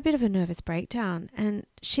 she'd had a bit of a nervous breakdown and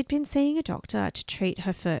she'd been seeing a doctor to treat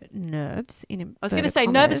her for nerves. I was going to say,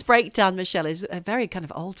 nervous breakdown, Michelle, is a very kind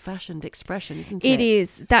of old-fashioned expression, isn't it? It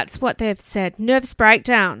is. That's what they've said. Nervous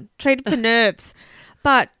breakdown, treated for nerves.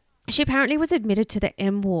 But she apparently was admitted to the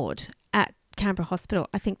M ward at Canberra Hospital.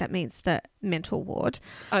 I think that means the mental ward.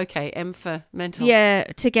 Okay, M for mental. Yeah,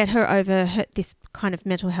 to get her over this kind of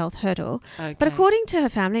mental health hurdle. Okay. But according to her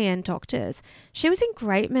family and doctors, she was in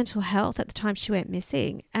great mental health at the time she went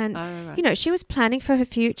missing. And, she was planning for her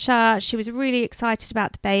future. She was really excited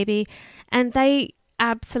about the baby. And they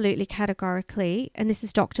absolutely categorically, and this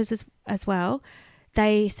is doctors as well,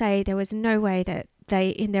 they say there was no way that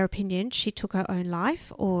in their opinion, she took her own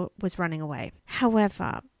life or was running away.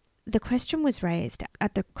 However, the question was raised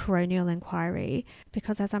at the coronial inquiry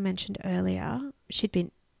because, as I mentioned earlier, she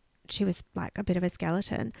was like a bit of a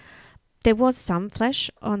skeleton. There was some flesh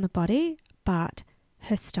on the body, but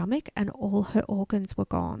her stomach and all her organs were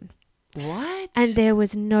gone. What? And there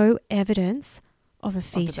was no evidence of a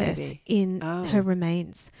fetus in her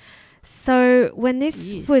remains. So when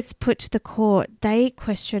this was put to the court, they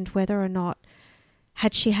questioned whether or not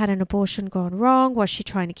had she had an abortion gone wrong? Was she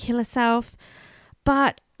trying to kill herself?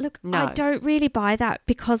 But look, no. I don't really buy that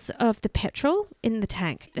because of the petrol in the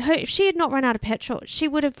tank. If she had not run out of petrol, she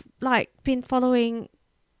would have been following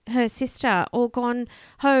her sister or gone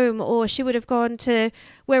home, or she would have gone to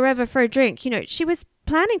wherever for a drink. She was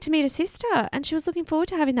planning to meet a sister and she was looking forward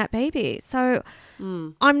to having that baby. So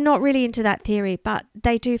I'm not really into that theory, but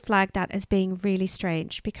they do flag that as being really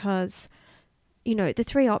strange because, the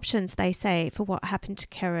three options they say for what happened to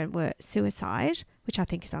Keren were suicide, which I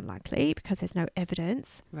think is unlikely because there's no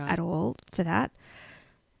evidence at all for that.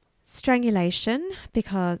 Strangulation,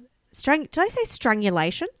 because... did I say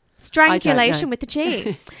strangulation? Strangulation with the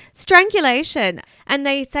G. Strangulation. And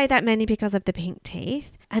they say that mainly because of the pink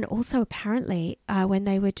teeth. And also apparently when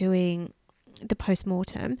they were doing the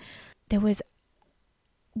post-mortem, there was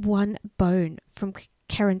one bone from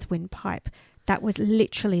Keren's windpipe that was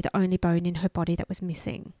literally the only bone in her body that was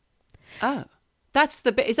missing. Oh. That's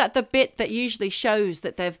the bit. Is that the bit that usually shows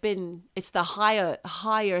that they've been? It's the hyaluronic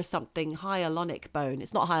bone.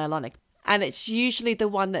 It's not hyaluronic, and it's usually the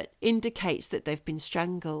one that indicates that they've been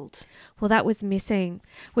strangled. Well, that was missing,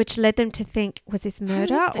 which led them to think: was this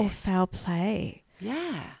murder or foul play?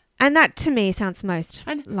 Yeah, and that to me sounds most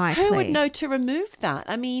likely. Who would know to remove that?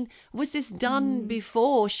 I mean, was this done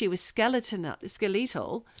before she was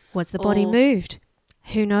skeletal? Was the body moved?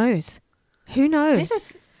 Who knows? Who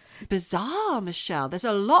knows? bizarre, Michelle. There's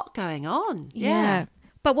a lot going on. Yeah.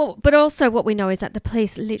 But also what we know is that the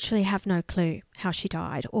police literally have no clue how she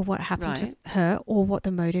died or what happened to her or what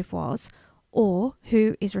the motive was or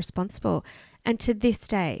who is responsible. And to this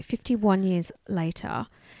day, 51 years later,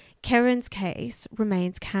 Keren's case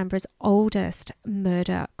remains Canberra's oldest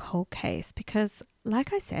murder cold case because,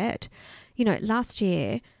 like I said, last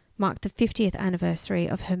year marked the 50th anniversary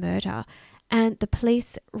of her murder, and the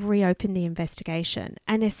police reopened the investigation,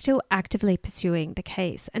 and they're still actively pursuing the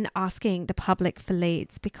case and asking the public for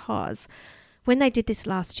leads because when they did this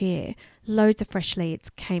last year, loads of fresh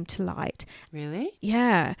leads came to light. Really?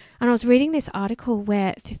 Yeah. And I was reading this article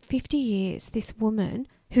where for 50 years, this woman,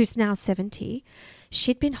 who's now 70,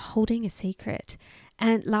 she'd been holding a secret.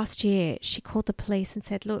 And last year, she called the police and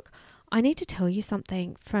said, look, I need to tell you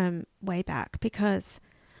something from way back because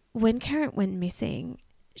when Keren went missing,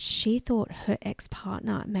 she thought her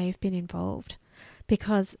ex-partner may have been involved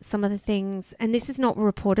because some of the things, and this is not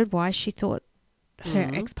reported why she thought her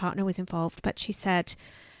ex-partner was involved, but she said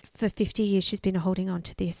for 50 years she's been holding on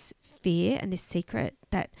to this fear and this secret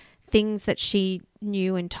that things that she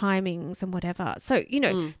knew and timings and whatever. So,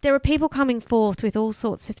 there are people coming forth with all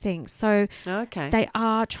sorts of things. So they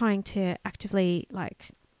are trying to actively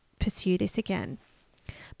pursue this again.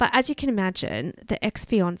 But as you can imagine, the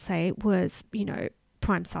ex-fiance was,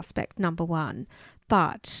 prime suspect number one.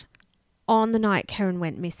 But on the night Keren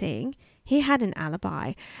went missing, he had an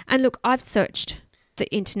alibi. And look, I've searched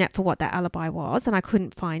the internet for what that alibi was and I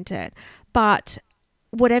couldn't find it. But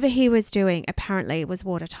whatever he was doing apparently was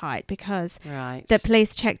watertight because the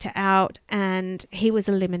police checked it out and he was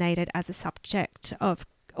eliminated as a subject of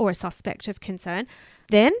or a suspect of concern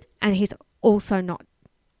then, and he's also not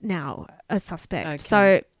now a suspect. Okay.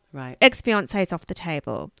 So Right. Ex-fiance is off the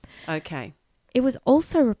table. Okay. It was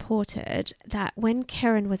also reported that when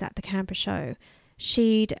Keren was at the Canberra show,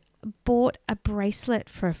 she'd bought a bracelet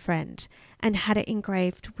for a friend and had it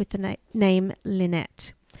engraved with the name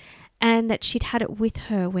Lynette, and that she'd had it with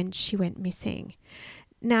her when she went missing.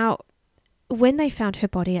 Now, when they found her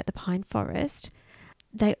body at the pine forest,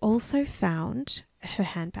 they also found her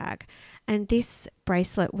handbag, and this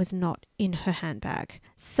bracelet was not in her handbag.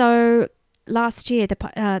 So last year,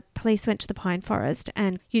 the police went to the pine forest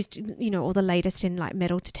and used, all the latest in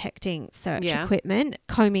metal detecting search equipment,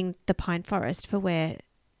 combing the pine forest for where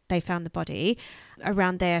they found the body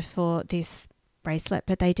around there for this bracelet,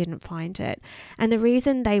 but they didn't find it. And the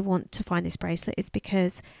reason they want to find this bracelet is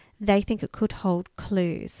because they think it could hold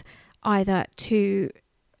clues either to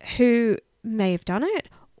who may have done it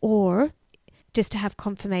or just to have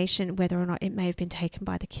confirmation whether or not it may have been taken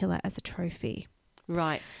by the killer as a trophy.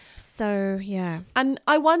 Right. So, yeah. And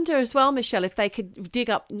I wonder as well, Michelle, if they could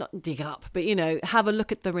but, have a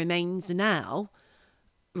look at the remains now,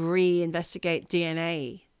 reinvestigate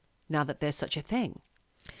DNA now that there's such a thing.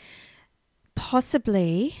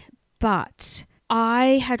 Possibly, but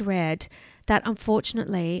I had read that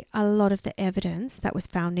unfortunately a lot of the evidence that was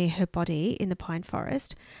found near her body in the pine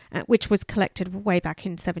forest, which was collected way back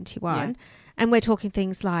in 71, and we're talking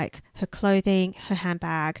things like her clothing, her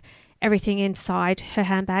handbag, everything inside her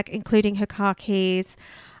handbag, including her car keys,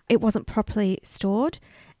 it wasn't properly stored.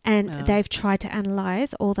 And they've tried to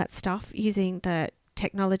analyse all that stuff using the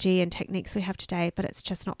technology and techniques we have today, but it's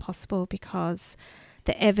just not possible because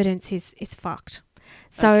the evidence is fucked.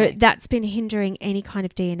 So that's been hindering any kind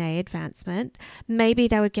of DNA advancement. Maybe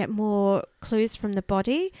they would get more clues from the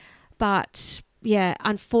body, but yeah,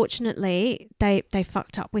 unfortunately, they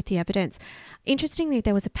fucked up with the evidence. Interestingly,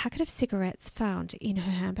 there was a packet of cigarettes found in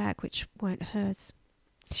her handbag, which weren't hers.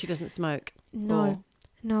 She doesn't smoke? No.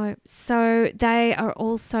 So they are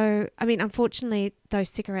also, unfortunately, those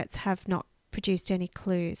cigarettes have not produced any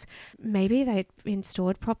clues. Maybe they'd been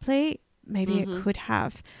stored properly. Maybe it could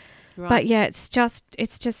have. Right. But yeah, it's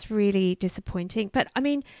just really disappointing. But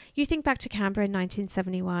you think back to Canberra in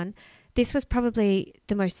 1971, this was probably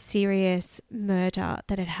the most serious murder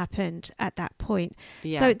that had happened at that point.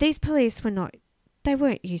 Yeah. So these police they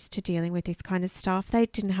weren't used to dealing with this kind of stuff. They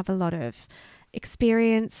didn't have a lot of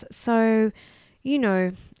experience. So,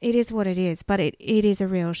 it is what it is, but it is a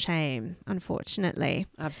real shame, unfortunately.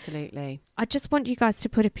 Absolutely. I just want you guys to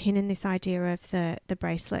put a pin in this idea of the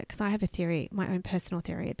bracelet, because I have a theory, my own personal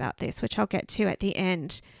theory about this, which I'll get to at the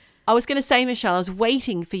end. I was going to say, Michelle, I was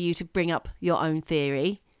waiting for you to bring up your own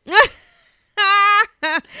theory.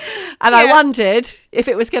 And I wondered if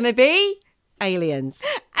it was going to be aliens.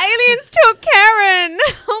 Aliens took Keren.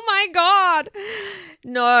 Oh my God.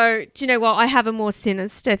 No. Do you know what? I have a more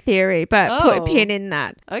sinister theory, but put a pin in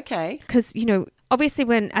that. Okay. Because, obviously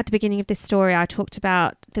when at the beginning of this story I talked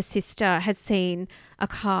about the sister had seen a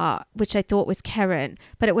car which I thought was Keren,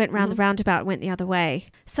 but it went round the roundabout and went the other way.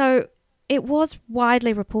 So it was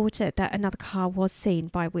widely reported that another car was seen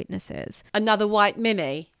by witnesses. Another white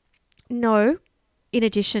Mini? No, in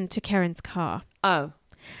addition to Keren's car. Oh.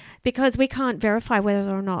 Because we can't verify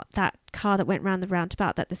whether or not that car that went round the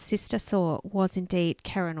roundabout that the sister saw was indeed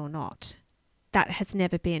Keren or not. That has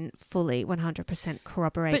never been fully 100%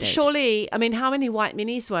 corroborated. But surely, I mean, how many white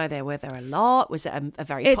Minis were there? Were there a lot? Was it a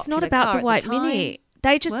very popular car? It's not about the white Mini.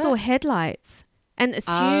 They just saw headlights and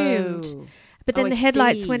assumed. Oh. But then I the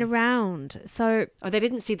headlights see. went around. So Oh, they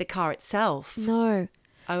didn't see the car itself. no.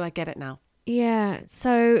 Oh, I get it now. Yeah,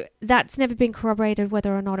 so that's never been corroborated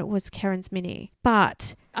whether or not it was Keren's Mini.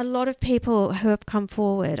 But a lot of people who have come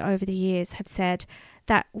forward over the years have said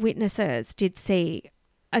that witnesses did see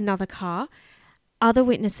another car. Other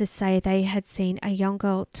witnesses say they had seen a young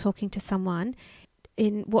girl talking to someone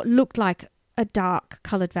in what looked like a dark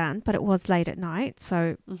coloured van, but it was late at night,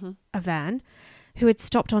 so a van, who had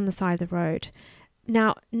stopped on the side of the road.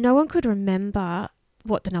 Now, no one could remember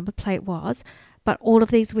what the number plate was, but all of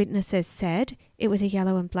these witnesses said it was a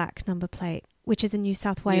yellow and black number plate, which is a New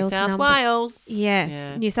South Wales number. New South Wales. Yes,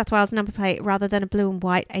 Yeah. New South Wales number plate rather than a blue and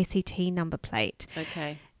white ACT number plate.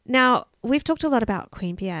 Okay. Now, we've talked a lot about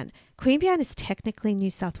Queanbeyan. Queanbeyan is technically New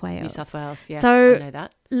South Wales. New South Wales, yes. So, I know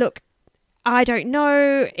that. Look, I don't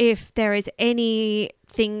know if there is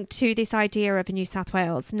anything to this idea of a New South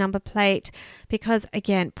Wales number plate because,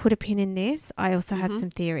 again, put a pin in this. I also have some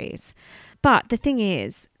theories. But the thing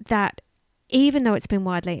is that even though it's been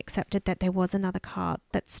widely accepted that there was another car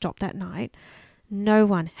that stopped that night, no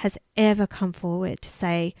one has ever come forward to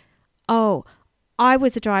say, oh, I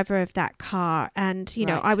was the driver of that car and, you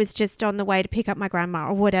know, Right. I was just on the way to pick up my grandma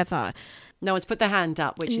or whatever. No one's put their hand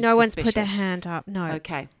up, which is No one's suspicious. put their hand up, no.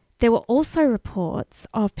 Okay. There were also reports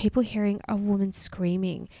of people hearing a woman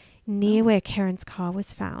screaming near where Keren's car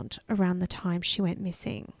was found around the time she went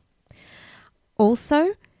missing.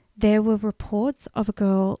 Also, there were reports of a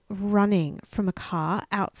girl running from a car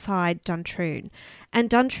outside Duntroon. And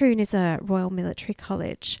Duntroon is a Royal Military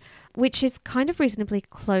College, which is kind of reasonably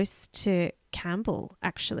close to Campbell,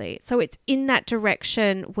 actually. So it's in that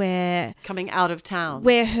direction where Coming out of town.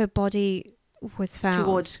 where her body was found.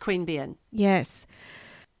 Towards Queanbeyan. Yes.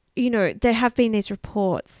 You know, there have been these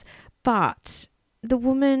reports, but the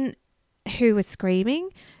woman who was screaming,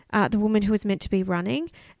 the woman who was meant to be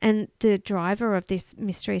running, and the driver of this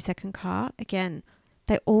mystery second car, again,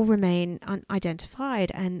 they all remain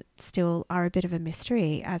unidentified and still are a bit of a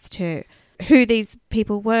mystery as to who these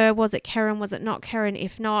people were. Was it Keren? Was it not Keren?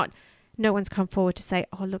 If not, no one's come forward to say,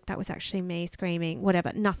 oh, look, that was actually me screaming,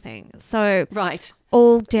 whatever, nothing. So Right.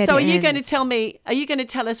 all dead So are you ends. going to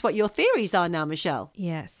tell us what your theories are now, Michelle?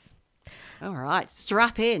 Yes. All right.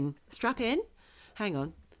 Strap in. Strap in? Hang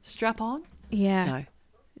on. Strap on? Yeah. No.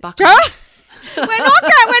 Buckle. We're not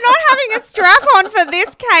having a strap on for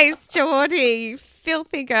this case, Geordie, you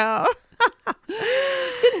filthy girl.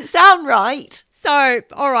 Didn't sound right. So,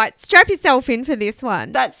 all right, strap yourself in for this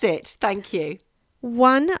one. That's it. Thank you.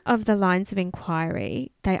 One of the lines of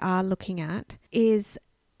inquiry they are looking at is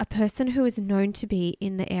a person who is known to be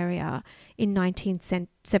in the area in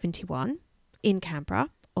 1971 in Canberra,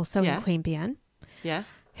 also Yeah. in Queanbeyan, Yeah.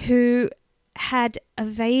 who had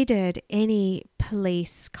evaded any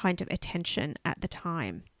police kind of attention at the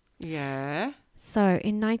time. Yeah. So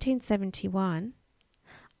in 1971,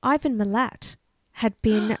 Ivan Milat had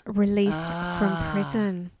been released from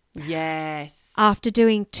prison Yes. after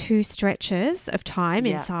doing 2 stretches of time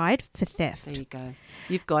Yeah. inside for theft. There you go.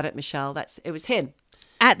 You've got it, Michelle. It was him.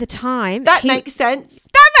 At the time... That makes sense.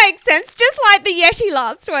 That makes sense, just like the Yeti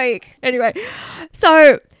last week. Anyway,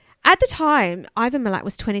 so at the time, Ivan Milat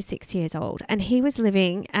was 26 years old and he was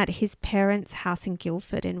living at his parents' house in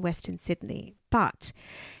Guildford in Western Sydney. But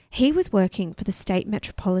he was working for the State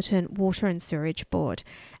Metropolitan Water and Sewerage Board.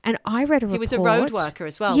 And I read a report... He was a road worker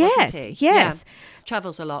as well, yes, wasn't he? Yes. Yeah.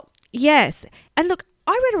 Travels a lot. Yes. And look,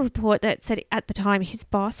 I read a report that said at the time his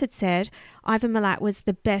boss had said Ivan Milat was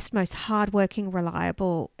the best, most hardworking,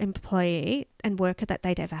 reliable employee and worker that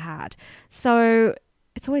they'd ever had. So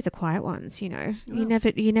it's always the quiet ones, you know. Yeah.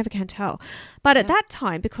 You never can tell. But at that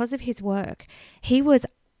time, because of his work, he was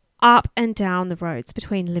up and down the roads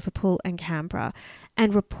between Liverpool and Canberra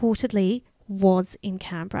and reportedly was in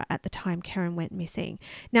Canberra at the time Keren went missing.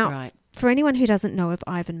 Now, Right. for anyone who doesn't know of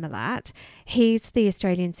Ivan Milat, he's the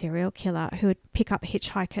Australian serial killer who would pick up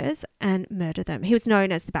hitchhikers and murder them. He was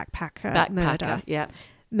known as the backpacker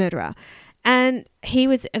murderer. And he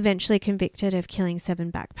was eventually convicted of killing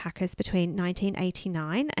 7 backpackers between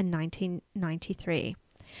 1989 and 1993.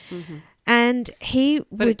 And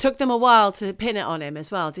But it took them a while to pin it on him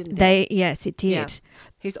as well, didn't it? Yes, it did. Yeah.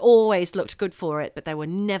 He's always looked good for it, but they were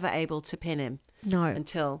never able to pin him. No.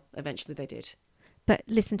 Until eventually they did. But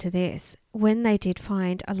listen to this. When they did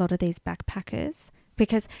find a lot of these backpackers,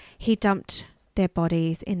 because he dumped their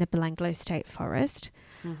bodies in the Belanglo State Forest,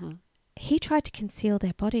 he tried to conceal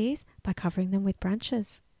their bodies by covering them with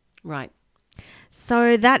branches. Right.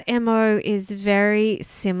 So that MO is very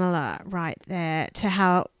similar right there to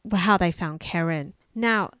how they found Keren.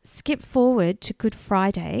 Now, skip forward to Good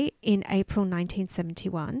Friday in April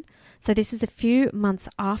 1971. So this is a few months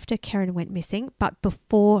after Keren went missing, but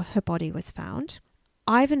before her body was found.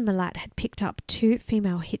 Ivan Milat had picked up 2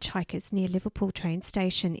 female hitchhikers near Liverpool train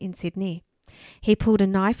station in Sydney. He pulled a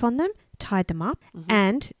knife on them, tied them up,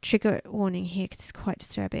 and, trigger warning here because it's quite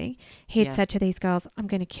disturbing, he had said to these girls, I'm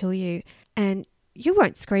going to kill you, and you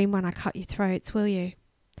won't scream when I cut your throats, will you?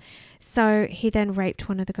 So he then raped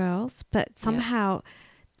one of the girls, but somehow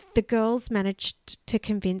the girls managed to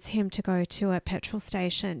convince him to go to a petrol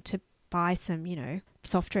station to buy some,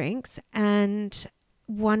 soft drinks, and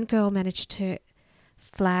one girl managed to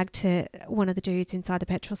flag to one of the dudes inside the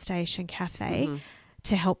petrol station cafe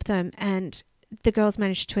to help them, and the girls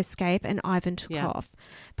managed to escape and Ivan took off.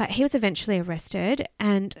 But he was eventually arrested,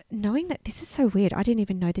 and knowing that this is so weird, I didn't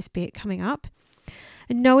even know this bit coming up,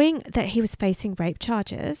 and knowing that he was facing rape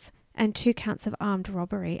charges and 2 counts of armed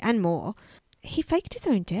robbery and more, he faked his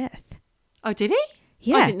own death. Oh, did he?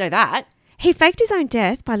 Yeah. I didn't know that. He faked his own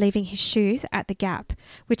death by leaving his shoes at the Gap,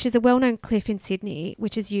 which is a well-known cliff in Sydney,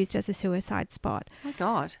 which is used as a suicide spot. Oh, my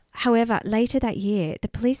God. However, later that year, the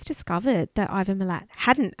police discovered that Ivan Milat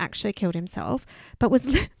hadn't actually killed himself, but was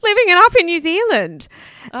living it up in New Zealand.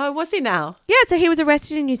 Oh, was he now? Yeah, so he was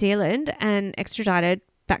arrested in New Zealand and extradited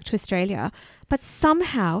back to Australia, but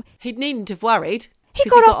somehow He needn't have worried. he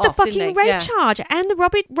 'Cause got off the didn't fucking he? rape charge and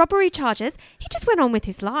the robbery charges. He just went on with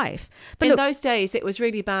his life. But In look, those days, it was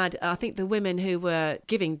really bad. I think the women who were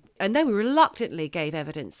giving, and they reluctantly gave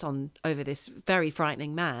evidence over this very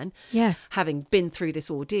frightening man, having been through this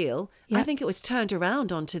ordeal. I think it was turned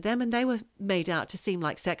around onto them, and they were made out to seem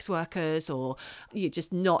like sex workers or you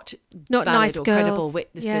just not valid nice or girls. credible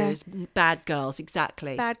witnesses, bad girls,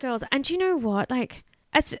 exactly. Bad girls. And do you know what? Like,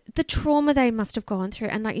 as the trauma they must have gone through,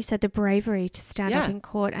 and like you said, the bravery to stand up in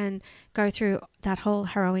court and go through that whole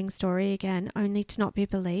harrowing story again, only to not be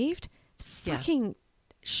believed. It's fucking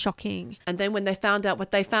shocking. And then when they found out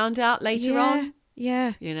what they found out later on,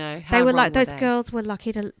 how they were wrong like, those they? girls were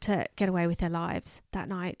lucky to get away with their lives that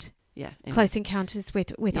night. Yeah. Close encounters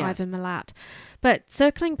with Ivan Milat. But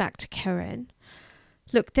circling back to Keren,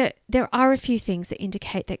 look, there are a few things that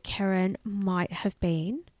indicate that Keren might have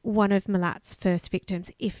been one of Milat's first victims,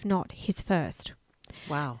 if not his first.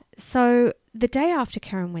 Wow. So the day after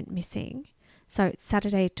Keren went missing, so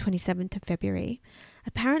Saturday 27th of February,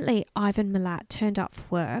 apparently Ivan Milat turned up for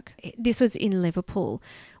work. This was in Liverpool,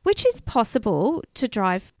 which is possible to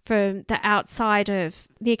drive from the outside of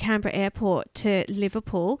near Canberra Airport to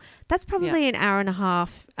Liverpool. That's probably an hour and a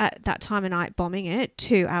half at that time of night, bombing it,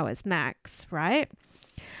 2 hours max, right?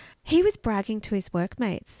 He was bragging to his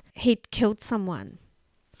workmates he'd killed someone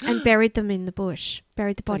and buried them in the bush,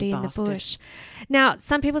 buried the body in the bush. Now,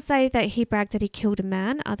 some people say that he bragged that he killed a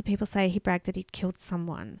man. Other people say he bragged that he'd killed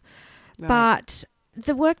someone. Right. But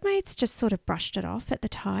the workmates just sort of brushed it off at the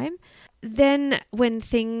time. Then when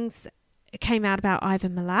things came out about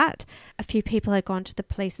Ivan Milat, a few people had gone to the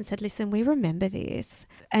police and said, listen, we remember this.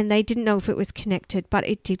 And they didn't know if it was connected, but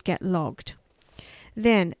it did get logged.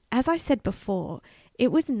 Then, as I said before,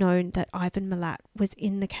 it was known that Ivan Milat was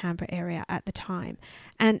in the Canberra area at the time,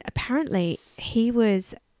 and apparently he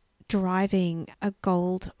was driving a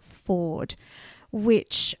gold Ford,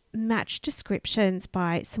 which matched descriptions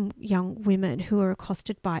by some young women who were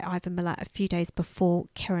accosted by Ivan Milat a few days before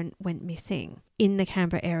Keren went missing in the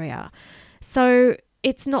Canberra area. So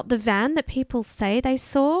it's not the van that people say they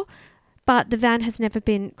saw, but the van has never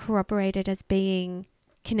been corroborated as being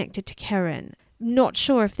connected to Keren. Not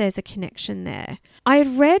sure if there's a connection there. I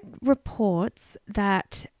had read reports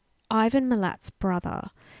that Ivan Milat's brother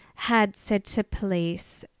had said to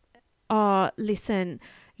police, oh, listen,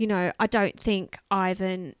 I don't think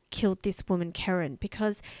Ivan killed this woman, Keren,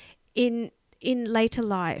 because in later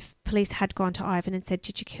life, police had gone to Ivan and said,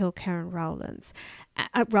 did you kill Keren Rowland?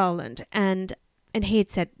 And he had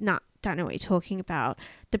said, nah, don't know what you're talking about.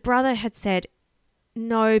 The brother had said,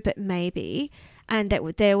 no, but maybe. And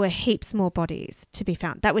that there were heaps more bodies to be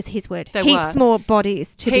found. That was his word. Heaps more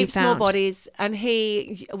bodies to be found. Heaps more bodies. And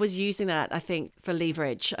he was using that, I think, for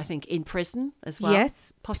leverage, in prison as well.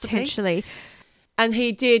 Yes, possibly. potentially. And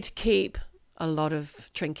he did keep a lot of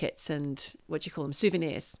trinkets and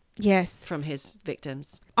souvenirs Yes. from his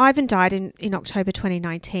victims. Ivan died in October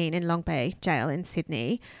 2019 in Long Bay Jail in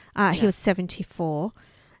Sydney. He was 74.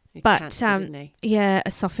 But Cancer, didn't he? yeah,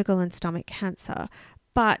 esophageal and stomach cancer.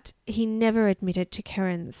 But he never admitted to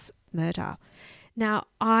Keren's murder. Now,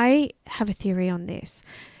 I have a theory on this.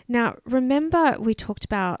 Now, remember we talked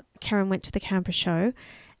about Keren went to the Canberra show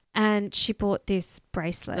and she bought this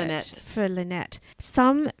bracelet for Lynette.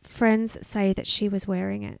 Some friends say that she was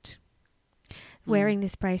wearing it, wearing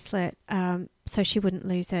this bracelet so she wouldn't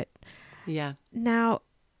lose it. Yeah. Now,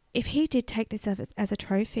 if he did take this as a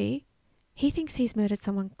trophy, he thinks he's murdered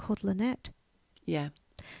someone called Lynette. Yeah,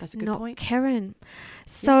 that's a good point. Not Keren.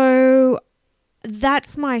 So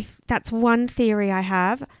that's one theory I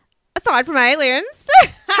have. Aside from aliens.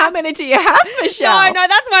 How many do you have, Michelle? No,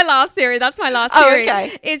 that's my last theory. Oh,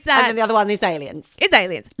 okay. Is that and then the other one is aliens. It's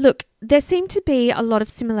aliens. Look, there seem to be a lot of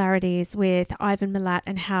similarities with Ivan Milat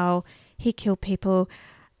and how he killed people,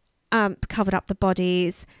 covered up the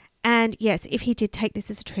bodies. And yes, if he did take this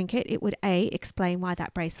as a trinket, it would A, explain why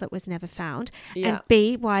that bracelet was never found. Yeah. And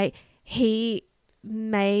B, why he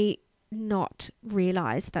may not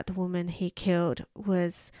realise that the woman he killed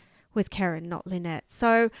was Keren, not Lynette.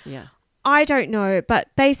 So yeah. I don't know,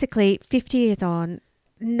 but basically 50 years on,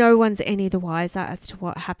 no one's any the wiser as to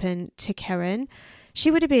what happened to Keren. She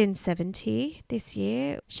would have been 70 this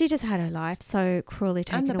year. She just had her life so cruelly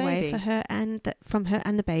taken away for her and from her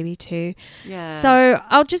and the baby too. Yeah. So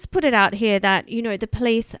I'll just put it out here that, the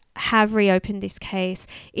police have reopened this case.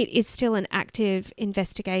 It is still an active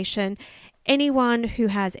investigation. Anyone who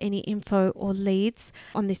has any info or leads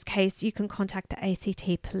on this case, you can contact the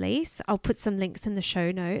ACT police. I'll put some links in the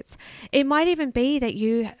show notes. It might even be that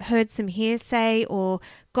you heard some hearsay or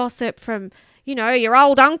gossip from, your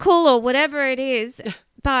old uncle or whatever it is.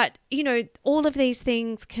 But, all of these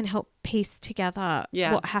things can help piece together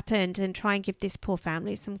what happened and try and give this poor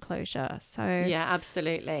family some closure. So yeah,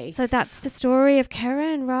 absolutely. So that's the story of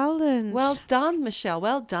Keren Rowland. Well done, Michelle.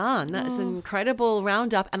 Well done. That's an incredible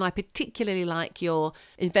roundup. And I particularly like your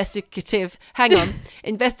investigative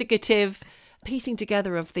piecing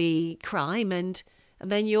together of the crime and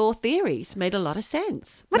then your theories made a lot of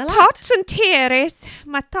sense. My thoughts and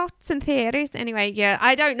theories. Anyway, yeah,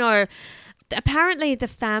 I don't know. Apparently the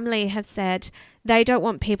family have said they don't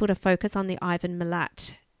want people to focus on the Ivan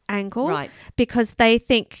Milat angle, right? Because they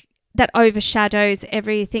think that overshadows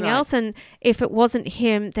everything else. And if it wasn't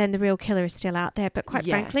him, then the real killer is still out there. But quite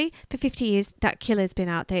frankly, for 50 years, that killer's been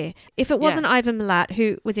out there. If it wasn't Ivan Milat,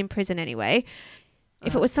 who was in prison anyway,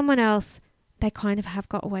 if it was someone else, they kind of have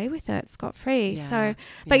got away with it scot-free. Yeah. So,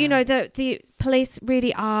 but the police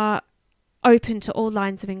really are open to all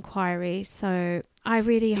lines of inquiry. So I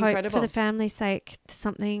really hope for the family's sake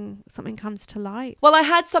something comes to light. Well, I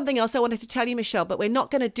had something else I wanted to tell you, Michelle, but we're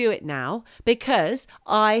not going to do it now because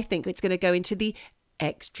I think it's going to go into the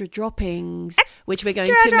extra droppings, which we're going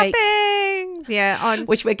to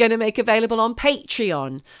make available on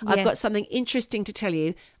Patreon. Yes. I've got something interesting to tell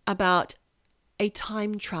you about a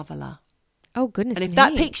time traveller. Oh, goodness me. And if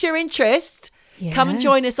that piques your interest, come and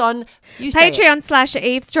join us on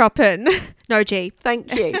Patreon/eavesdropping. No G.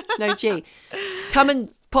 Thank you. No G. Come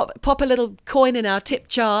and pop a little coin in our tip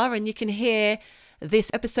jar and you can hear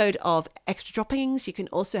this episode of Extra Droppings. You can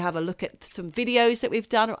also have a look at some videos that we've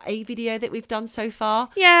done or a video that we've done so far.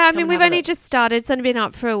 Yeah, I mean, we've only just started. It's only been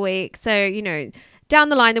up for a week. So, down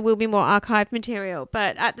the line, there will be more archive material.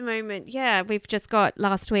 But at the moment, we've just got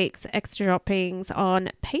last week's Extra Droppings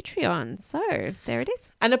on Patreon. So there it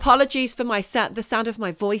is. And apologies for the sound of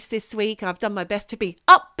my voice this week. I've done my best to be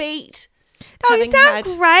upbeat. Oh, you sound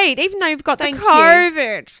great, even though you've got the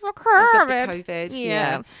COVID. I've got the COVID.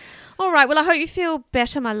 Yeah. All right. Well, I hope you feel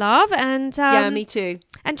better, my love. And yeah, me too.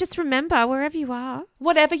 And just remember, wherever you are,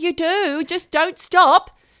 whatever you do, just don't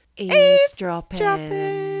stop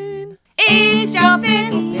eavesdropping.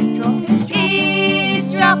 Eavesdropping,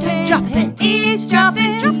 eavesdropping, dropping,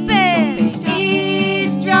 eavesdropping, dropping,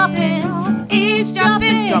 eavesdropping,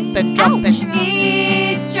 eavesdropping, dropping,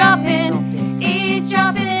 eavesdropping,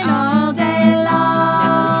 eavesdropping all day long.